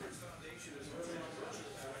them.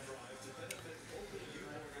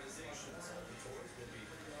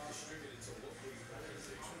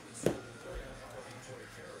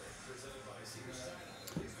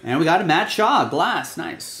 And we got a Matt Shaw, glass,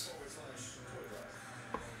 nice.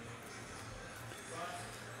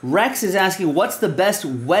 Rex is asking, what's the best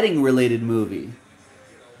wedding-related movie?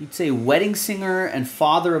 You'd say Wedding Singer and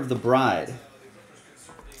Father of the Bride.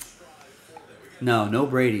 No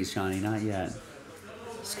Brady's, Johnny, not yet.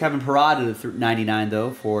 It's Kevin Parada to 99, though,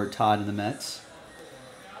 for Todd and the Mets.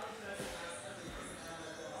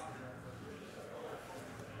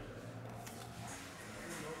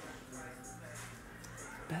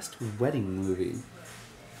 Best wedding movie.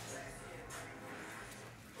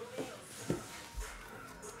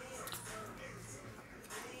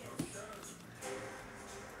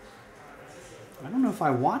 I don't know if I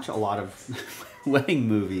watch a lot of wedding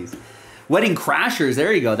movies. Wedding Crashers,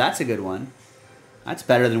 there you go. That's a good one. That's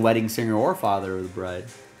better than Wedding Singer or Father of the Bride.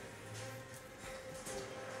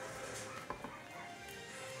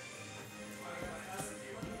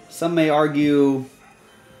 Some may argue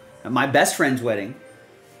My Best Friend's Wedding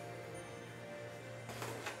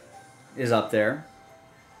is up there.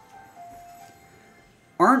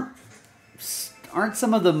 Aren't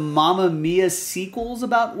some of the Mamma Mia sequels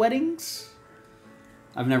about weddings?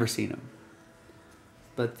 I've never seen them.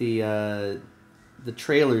 But the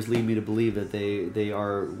trailers lead me to believe that they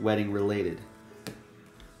are wedding related.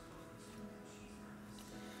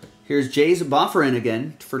 Here's Jay's Bufferin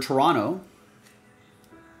again for Toronto.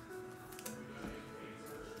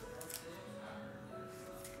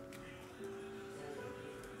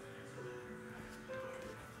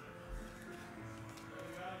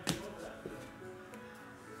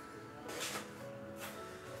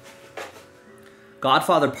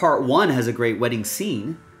 Godfather Part 1 has a great wedding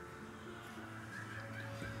scene.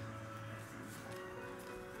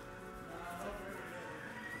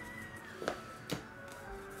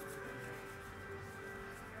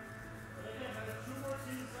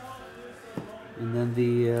 And then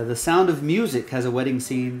the Sound of Music has a wedding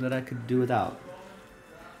scene that I could do without.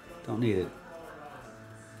 Don't need it.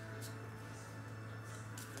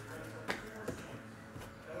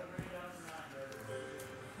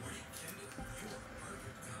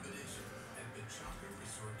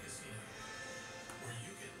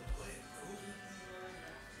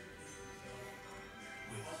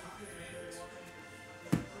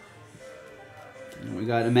 We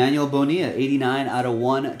got Emmanuel Bonilla, 89 out of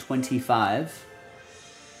 125.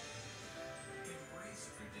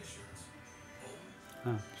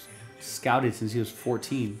 Oh, scouted since he was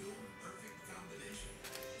 14.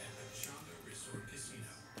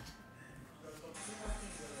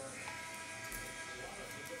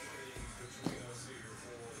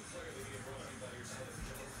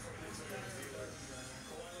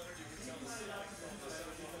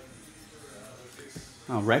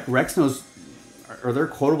 Oh, Rex knows. Are there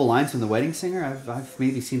quotable lines from The Wedding Singer? I've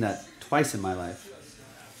maybe seen that twice in my life.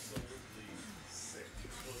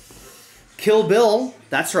 Kill Bill.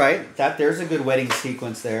 That's right. There's a good wedding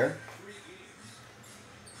sequence there.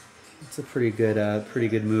 It's a pretty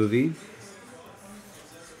good movie.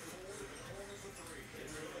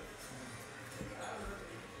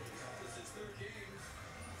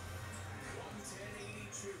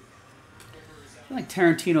 I feel like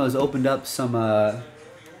Tarantino has opened up some,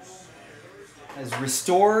 has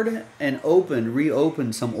restored and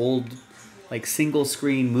reopened some old, like, single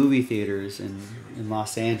screen movie theaters in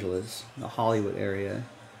Los Angeles, the Hollywood area.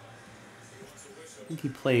 I think he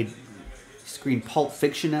screened Pulp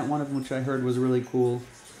Fiction at one of them, which I heard was really cool.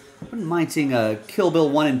 I wouldn't mind seeing a Kill Bill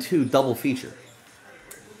 1 and 2 double feature.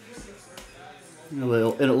 A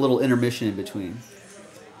little intermission in between.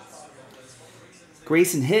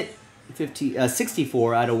 Grayson hit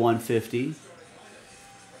 64 out of 150.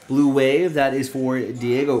 Blue Wave, that is for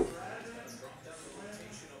Diego.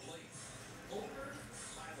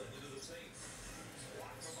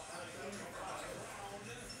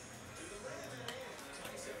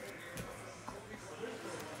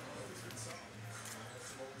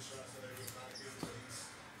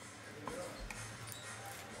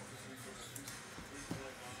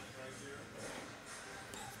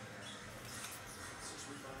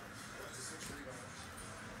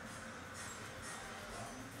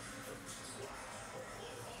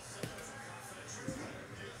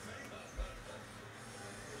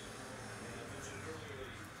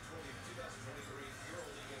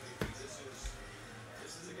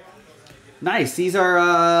 Nice. These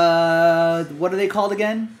are, what are they called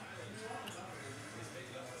again?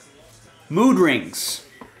 Mood rings.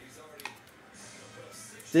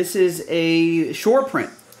 This is a short print.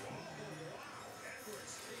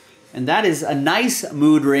 And that is a nice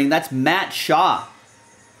mood ring. That's Matt Shaw.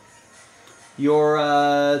 Your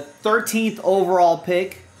 13th overall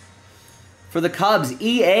pick for the Cubs.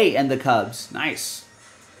 EA and the Cubs. Nice.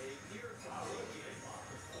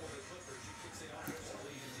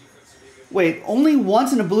 Wait, only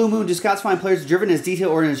once in a blue moon do Scouts find players driven as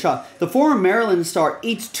detail-oriented shot. The former Maryland star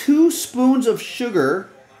eats 2 spoons of sugar,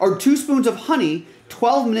 or 2 spoons of honey,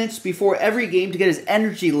 12 minutes before every game to get his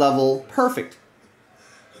energy level perfect.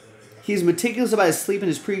 He's meticulous about his sleep and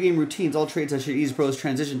his pregame routines, all traits that should ease pros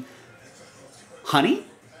transition. Honey?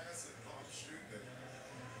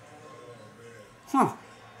 Huh.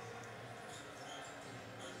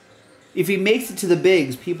 If he makes it to the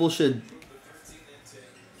bigs, people should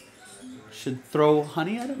throw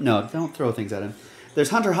honey at him? No, don't throw things at him. There's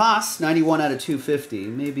Hunter Haas, 91 out of 250.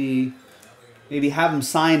 Maybe have him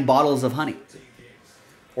sign bottles of honey.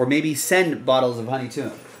 Or maybe send bottles of honey to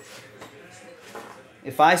him.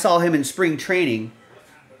 If I saw him in spring training,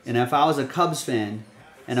 and if I was a Cubs fan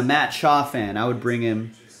and a Matt Shaw fan, I would bring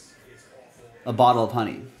him a bottle of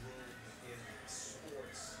honey.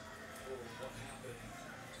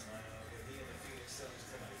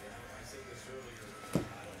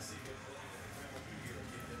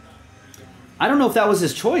 I don't know if that was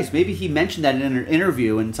his choice. Maybe he mentioned that in an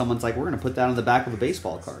interview and someone's like, we're going to put that on the back of a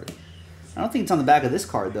baseball card. I don't think it's on the back of this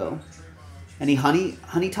card, though. Any honey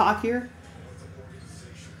talk here?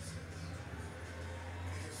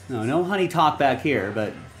 No honey talk back here,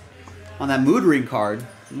 but on that mood ring card,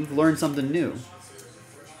 you've learned something new.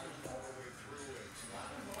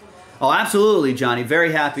 Oh, absolutely, Johnny.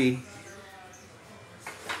 Very happy.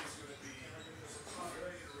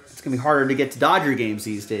 It's going to be harder to get to Dodger games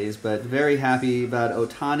these days, but very happy about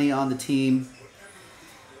Ohtani on the team.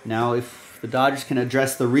 Now, if the Dodgers can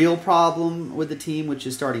address the real problem with the team, which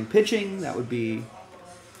is starting pitching, that would be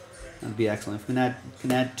excellent. If we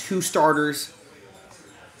can add 2 starters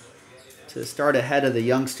to start ahead of the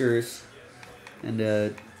youngsters and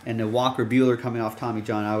a Walker Buehler coming off Tommy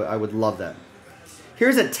John, I would love that.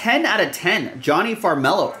 Here's a 10 out of 10, Johnny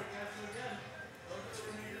Farmello.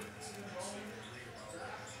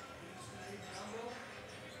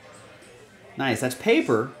 Nice, that's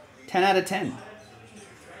paper, 10 out of 10.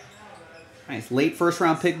 Nice, late first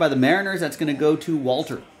round pick by the Mariners. That's going to go to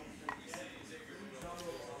Walter.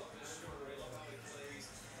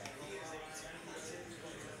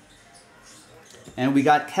 And we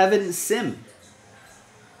got Kevin Sim.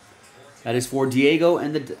 That is for Diego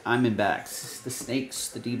and the Diamondbacks. The Snakes,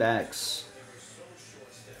 the D-backs.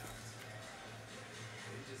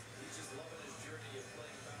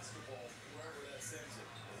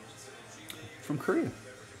 From Korea.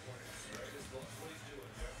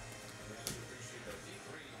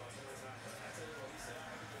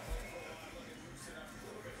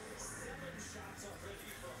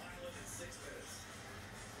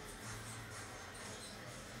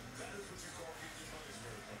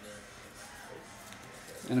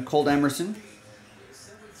 And a Colt Emerson.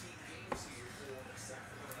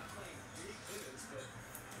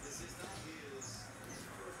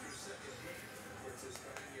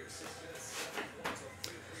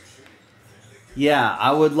 Yeah,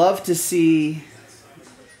 I would love to see,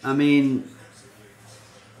 I mean,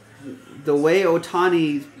 the way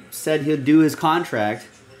Ohtani said he'd do his contract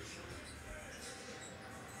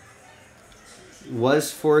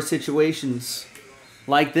was for situations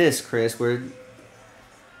like this, Chris, where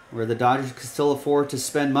the Dodgers could still afford to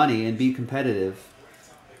spend money and be competitive.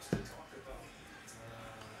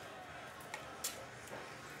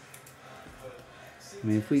 I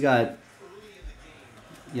mean, if we got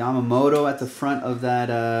Yamamoto at the front of that,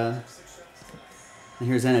 and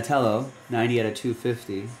here's Zanatello, 90 out of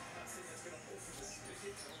 250.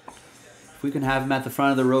 If we can have him at the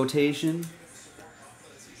front of the rotation,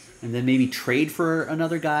 and then maybe trade for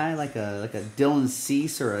another guy like a Dylan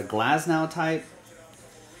Cease or a Glasnow type,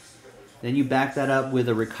 then you back that up with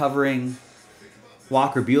a recovering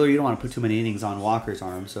Walker Buehler. You don't want to put too many innings on Walker's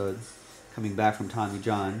arm, so coming back from Tommy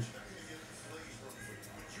John.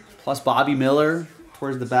 Plus Bobby Miller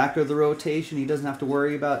towards the back of the rotation. He doesn't have to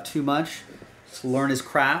worry about too much. Just learn his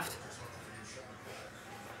craft.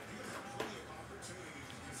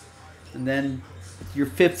 And then your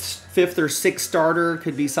fifth or sixth starter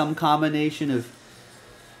could be some combination of,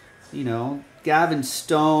 you know, Gavin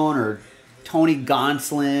Stone or Tony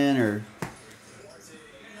Gonsolin or,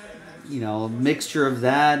 you know, a mixture of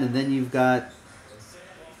that. And then you've got,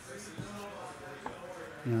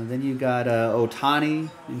 Ohtani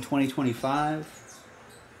in 2025.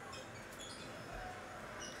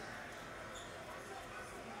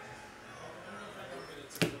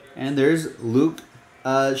 And there's Luke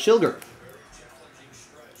Schilger.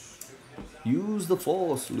 Use the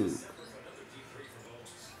force, Luke.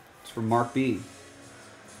 It's from Mark B.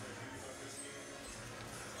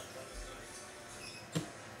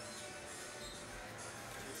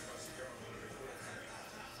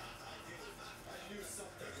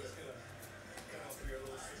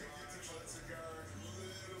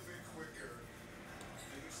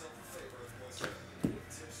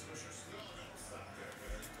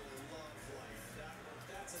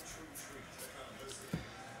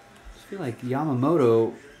 I feel like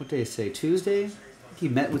Yamamoto, what did I say, Tuesday? I think he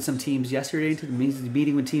met with some teams yesterday, he's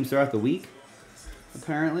meeting with teams throughout the week,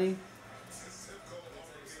 apparently.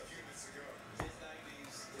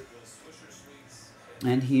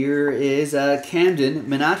 And here is Camden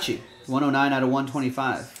Minachi, 109 out of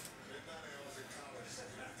 125.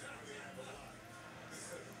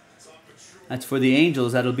 That's for the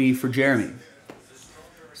Angels. That'll be for Jeremy.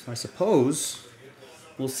 So I suppose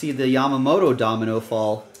we'll see the Yamamoto domino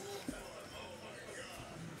fall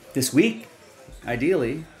this week,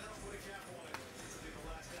 ideally.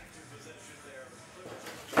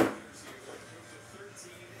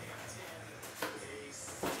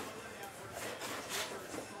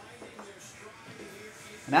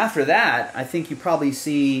 And after that, I think you probably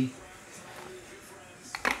see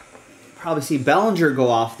Bellinger go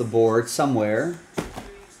off the board somewhere.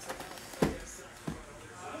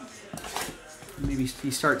 Maybe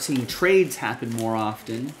you start seeing trades happen more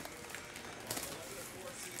often.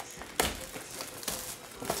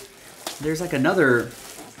 There's like another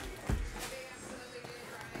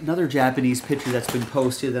Japanese pitcher that's been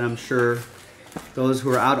posted that I'm sure those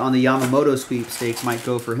who are out on the Yamamoto sweepstakes might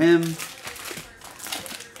go for him.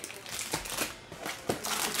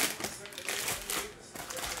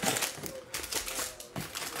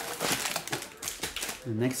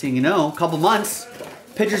 And next thing you know, a couple months,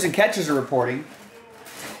 pitchers and catchers are reporting.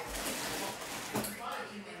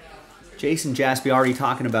 Jason Jaspy already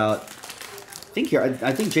talking about.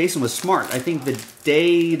 I think Jason was smart. I think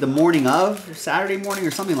the morning of, Saturday morning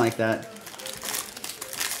or something like that,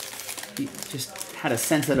 he just had a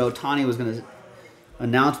sense that Ohtani was going to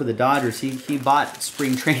announce with the Dodgers. He bought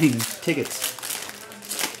spring training tickets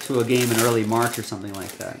to a game in early March or something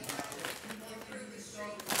like that.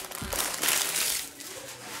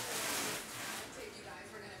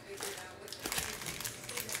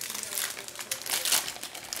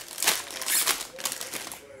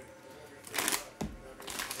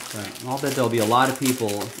 I'll bet there'll be a lot of people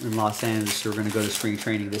in Los Angeles who are going to go to spring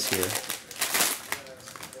training this year.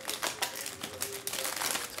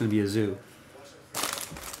 It's going to be a zoo.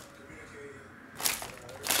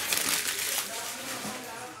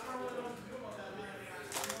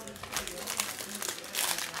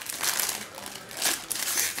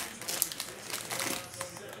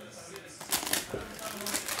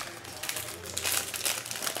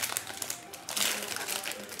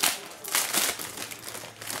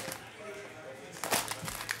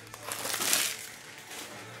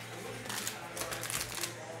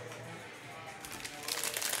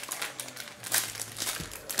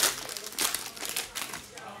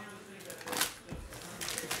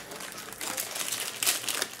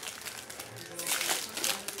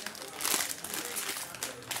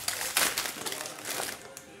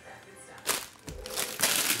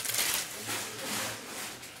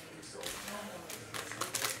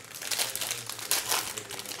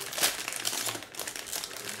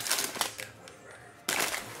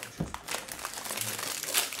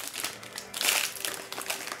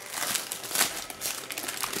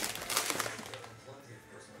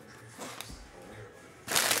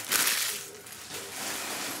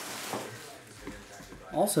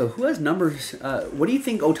 Also, who has numbers? What do you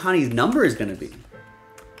think Ohtani's number is going to be?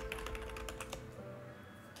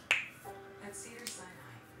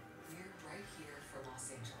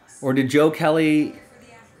 Or did Joe Kelly...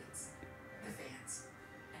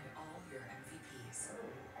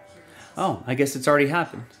 Oh, I guess it's already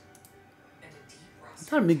happened. I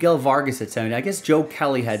thought Miguel Vargas had 17. I guess Joe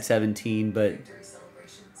Kelly had 17, but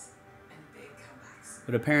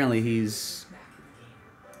apparently he's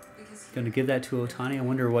going to give that to Ohtani. I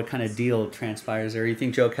wonder what kind of deal transpires there. You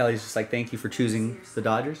think Joe Kelly's just like, thank you for choosing the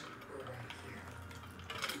Dodgers?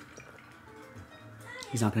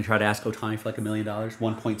 He's not going to try to ask Ohtani for like $1 million,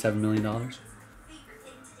 $1.7 million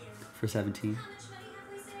for 17.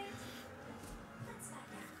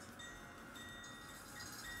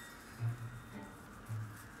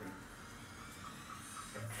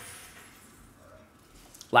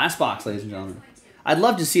 Last box, ladies and gentlemen. I'd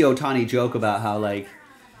love to see Ohtani joke about how, like,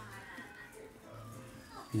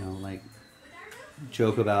 you know, like,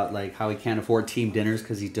 joke about, like, how he can't afford team dinners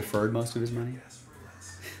because he deferred most of his money.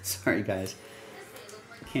 Sorry, guys.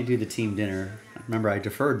 I can't do the team dinner. Remember, I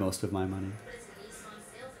deferred most of my money.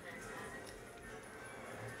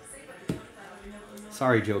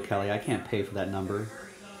 Sorry, Joe Kelly. I can't pay for that number.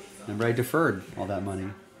 Remember, I deferred all that money.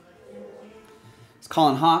 It's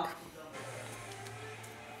Colin Hawk.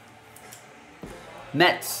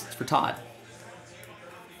 Mets. It's for Todd.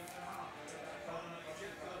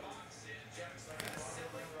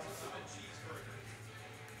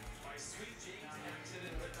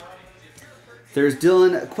 There's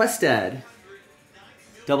Dylan Questad.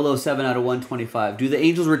 007 out of 125. Do the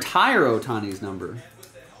Angels retire Ohtani's number?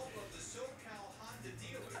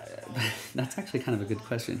 That's actually kind of a good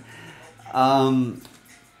question.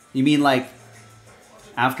 You mean like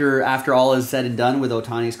after all is said and done with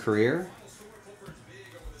Ohtani's career?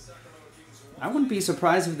 I wouldn't be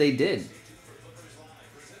surprised if they did.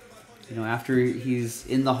 You know, after he's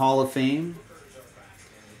in the Hall of Fame,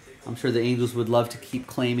 I'm sure the Angels would love to keep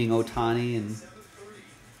claiming Ohtani and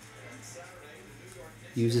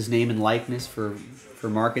use his name and likeness for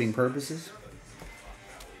marketing purposes.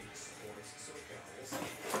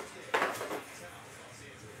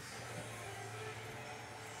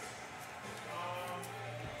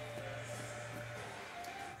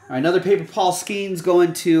 All right, another paper Paul Skeens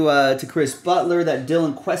going to Chris Butler. That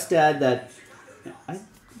Dylan Questad. That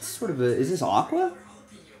sort of a, is this Aqua?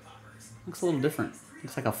 Looks a little different.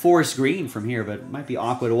 Looks like a forest green from here, but it might be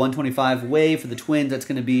Aqua. To 125 wave for the Twins. That's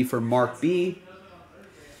going to be for Mark B.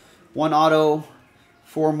 One auto,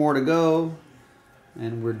 4 more to go,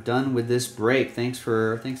 and we're done with this break. Thanks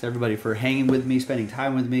everybody for hanging with me, spending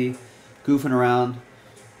time with me, goofing around,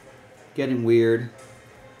 getting weird.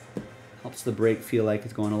 Helps the break feel like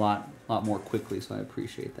it's going a lot more quickly, so I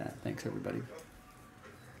appreciate that. Thanks, everybody.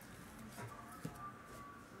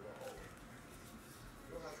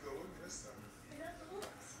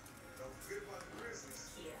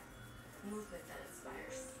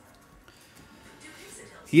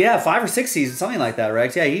 Yeah, 5 or 6 seasons, something like that,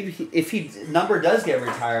 right? Yeah, if number does get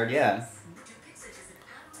retired, yeah.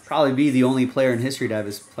 Probably be the only player in history to have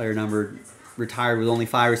his player number retired with only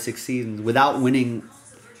 5 or 6 seasons without going to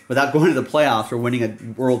the playoffs or winning a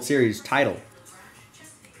World Series title.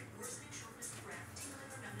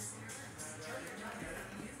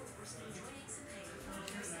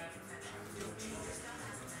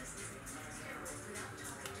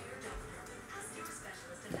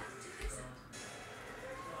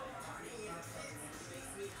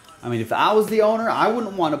 I mean, if I was the owner, I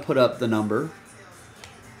wouldn't want to put up the number.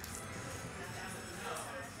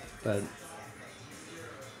 But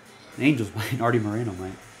the Angels might, Artie Moreno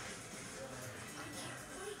might.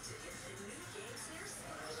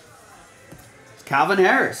 It's Calvin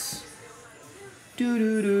Harris. Do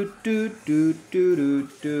do do do do do do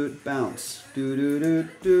do bounce. Do do do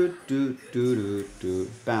do do do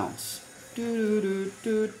do bounce. Do do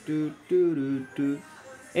do do do do do.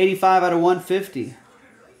 85 out of 150.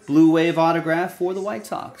 Blue Wave autograph for the White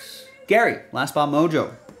Sox. Gary, Last Spot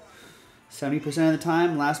Mojo. 70% of the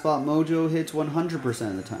time, Last Spot Mojo hits 100%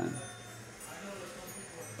 of the time.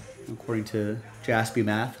 According to Jaspy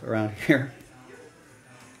math around here.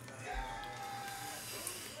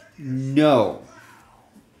 No.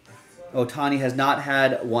 Ohtani has not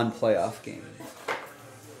had one playoff game.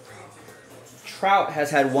 Trout has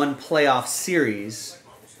had one playoff series.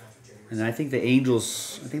 And I think the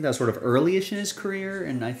Angels, I think that was sort of early-ish in his career,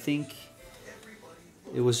 and I think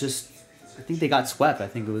it was just, I think they got swept. I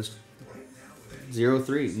think it was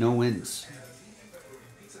 0-3, no wins.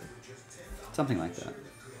 Something like that.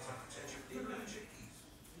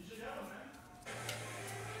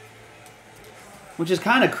 Which is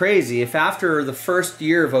kind of crazy. If after the first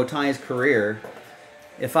year of Ohtani's career,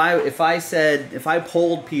 if I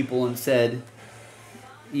polled people and said,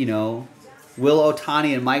 you know, will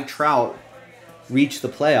Ohtani and Mike Trout reach the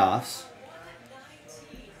playoffs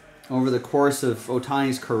over the course of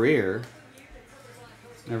Ohtani's career,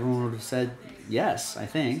 everyone would have said yes, I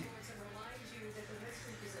think.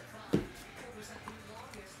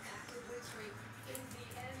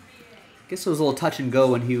 I guess it was a little touch and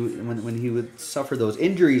go when he would suffer those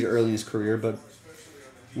injuries early in his career, but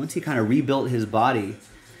once he kind of rebuilt his body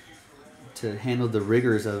to handle the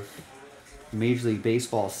rigors of Major League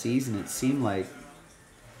Baseball season, it seemed like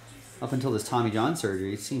up until this Tommy John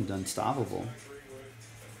surgery, it seemed unstoppable.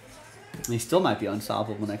 And he still might be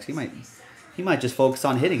unstoppable next. He might just focus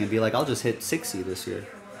on hitting and be like, I'll just hit 60 this year.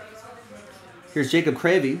 Here's Jacob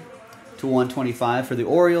Cravey to 125 for the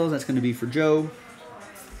Orioles. That's going to be for Joe.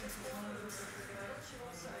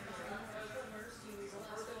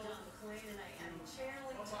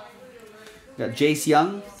 Got Jace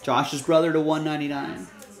Young, Josh's brother, to 199.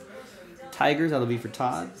 Tigers, that'll be for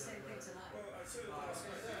Todd.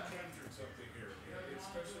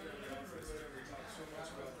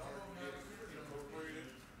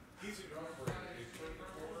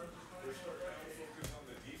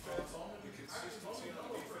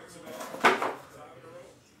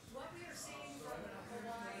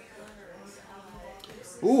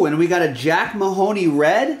 Ooh, and we got a Jack Mahoney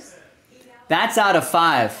red. That's out of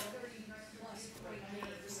 5.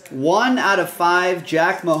 1 out of 5,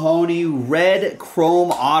 Jack Mahoney, red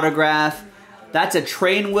chrome autograph. That's a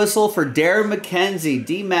train whistle for Darren McKenzie,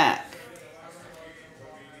 D-Mac.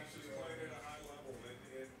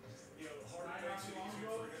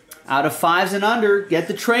 Out of 5s and under, get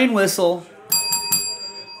the train whistle.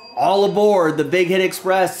 All aboard the Big Hit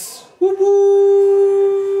Express.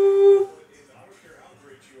 Woo-woo!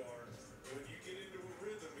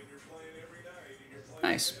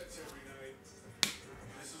 Nice.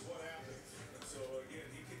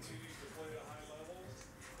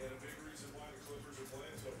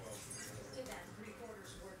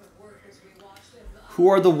 Who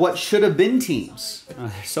are the what should have been teams? Oh,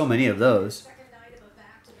 there's so many of those.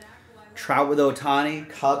 Trout with Ohtani,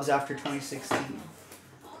 Cubs after 2016.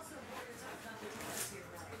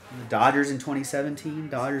 The Dodgers in 2017,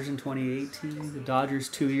 Dodgers in 2018, the Dodgers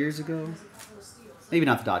 2 years ago. Maybe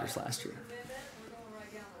not the Dodgers last year.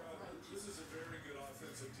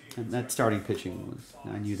 And that starting pitching was,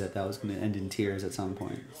 I knew that was going to end in tears at some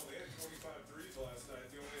point.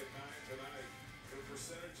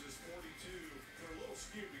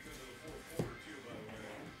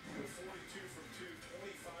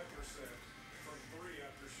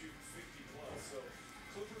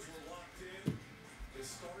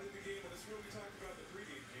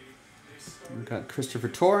 We've got Christopher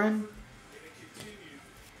Torin.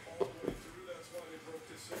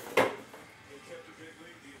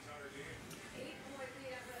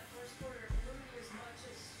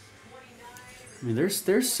 I mean,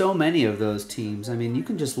 there's so many of those teams. I mean, you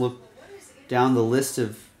can just look down the list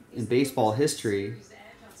in baseball history,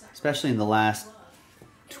 especially in the last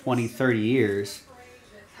 20, 30 years,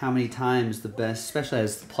 how many times the best, especially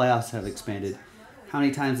as the playoffs have expanded, how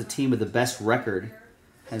many times the team with the best record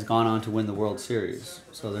has gone on to win the World Series.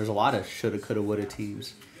 So there's a lot of shoulda, coulda, woulda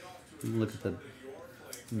teams. You look at the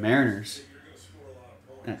Mariners,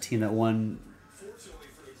 that team that won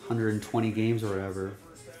 120 games or whatever.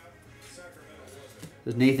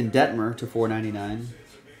 There's Nathan Detmer to 499.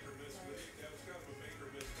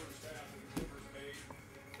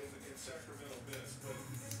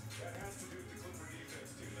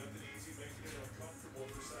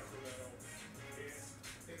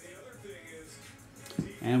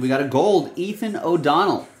 And we got a gold Ethan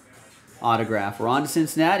O'Donnell autograph. We're on to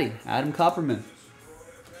Cincinnati. Adam Kupperman.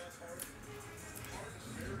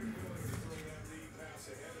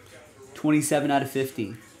 $27 out of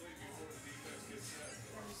 50.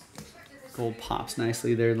 Gold pops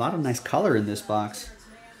nicely there. A lot of nice color in this box.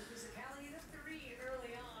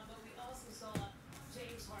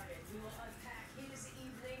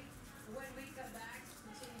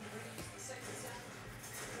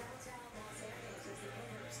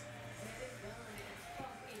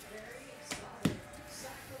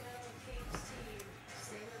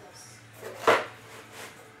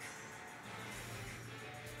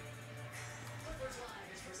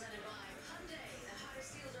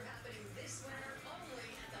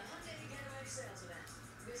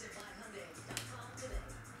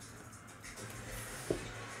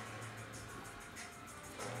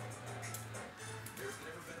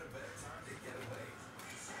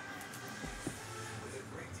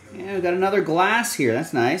 Yeah, we got another glass here.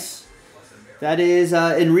 That's nice. That is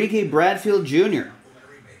Enrique Bradfield Jr.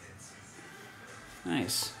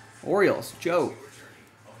 Nice. Orioles, Joe.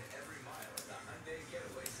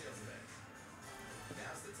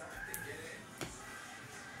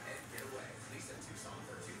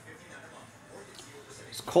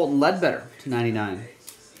 It's Colton Ledbetter to 99.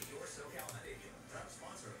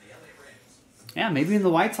 Yeah, maybe in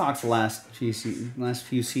the White Sox the last few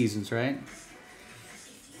seasons, right?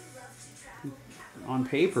 On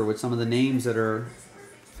paper, with some of the names that are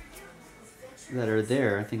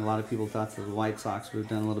there, I think a lot of people thought that the White Sox would have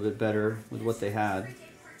done a little bit better with what they had.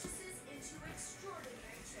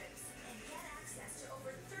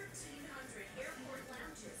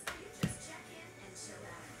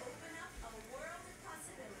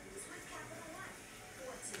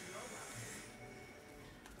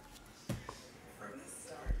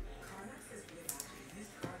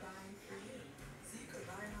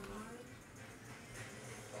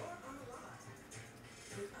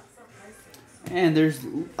 And there's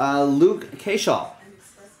Luke Kershaw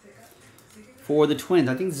for the Twins.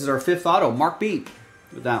 I think this is our 5th auto. Mark B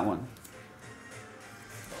with that one.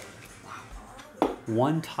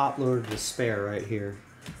 One top loader to spare right here.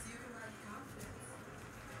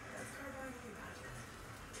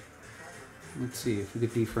 Let's see if we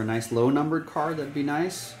could be for a nice low numbered card. That'd be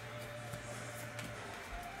nice.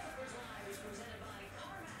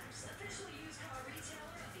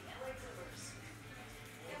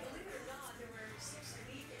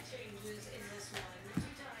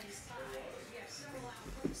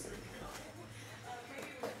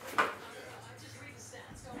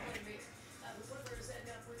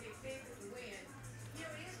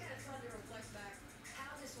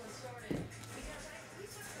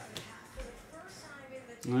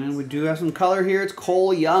 And we do have some color here. It's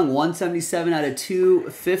Cole Young, 177 out of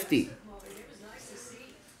 250.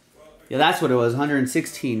 Yeah, that's what it was,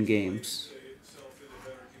 116 games.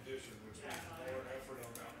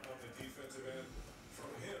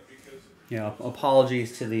 Yeah,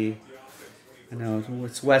 apologies to the, I know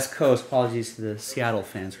it's West Coast, apologies to the Seattle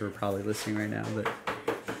fans who are probably listening right now. But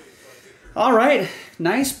all right,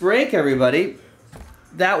 nice break, everybody.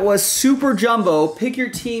 That was Super Jumbo. Pick your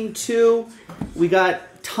team 2. We got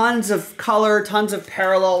tons of color, tons of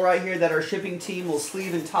parallel right here that our shipping team will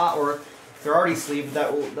sleeve and top, or they're already sleeved,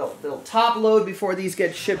 that they'll top load before these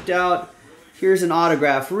get shipped out. Here's an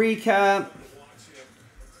autograph recap.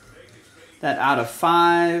 That out of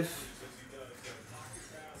 5.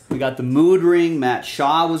 We got the mood ring. Matt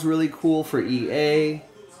Shaw was really cool for EA.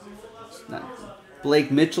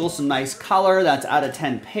 Blake Mitchell, some nice color. That's out of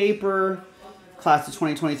 10 paper. Class of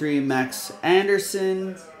 2023, Max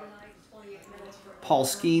Anderson. Paul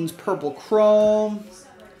Skeens, purple chrome.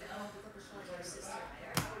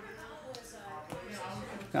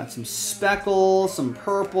 Got some speckle, some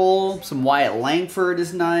purple, some Wyatt Langford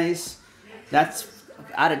is nice. That's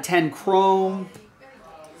out of 10 chrome.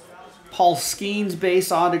 Paul Skeens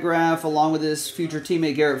base autograph along with his future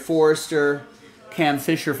teammate Garrett Forrester. Cam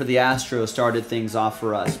Fisher for the Astros started things off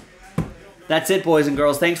for us. That's it, boys and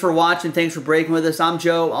girls. Thanks for watching. Thanks for breaking with us. I'm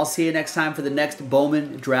Joe. I'll see you next time for the next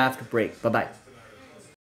Bowman Draft Break. Bye-bye.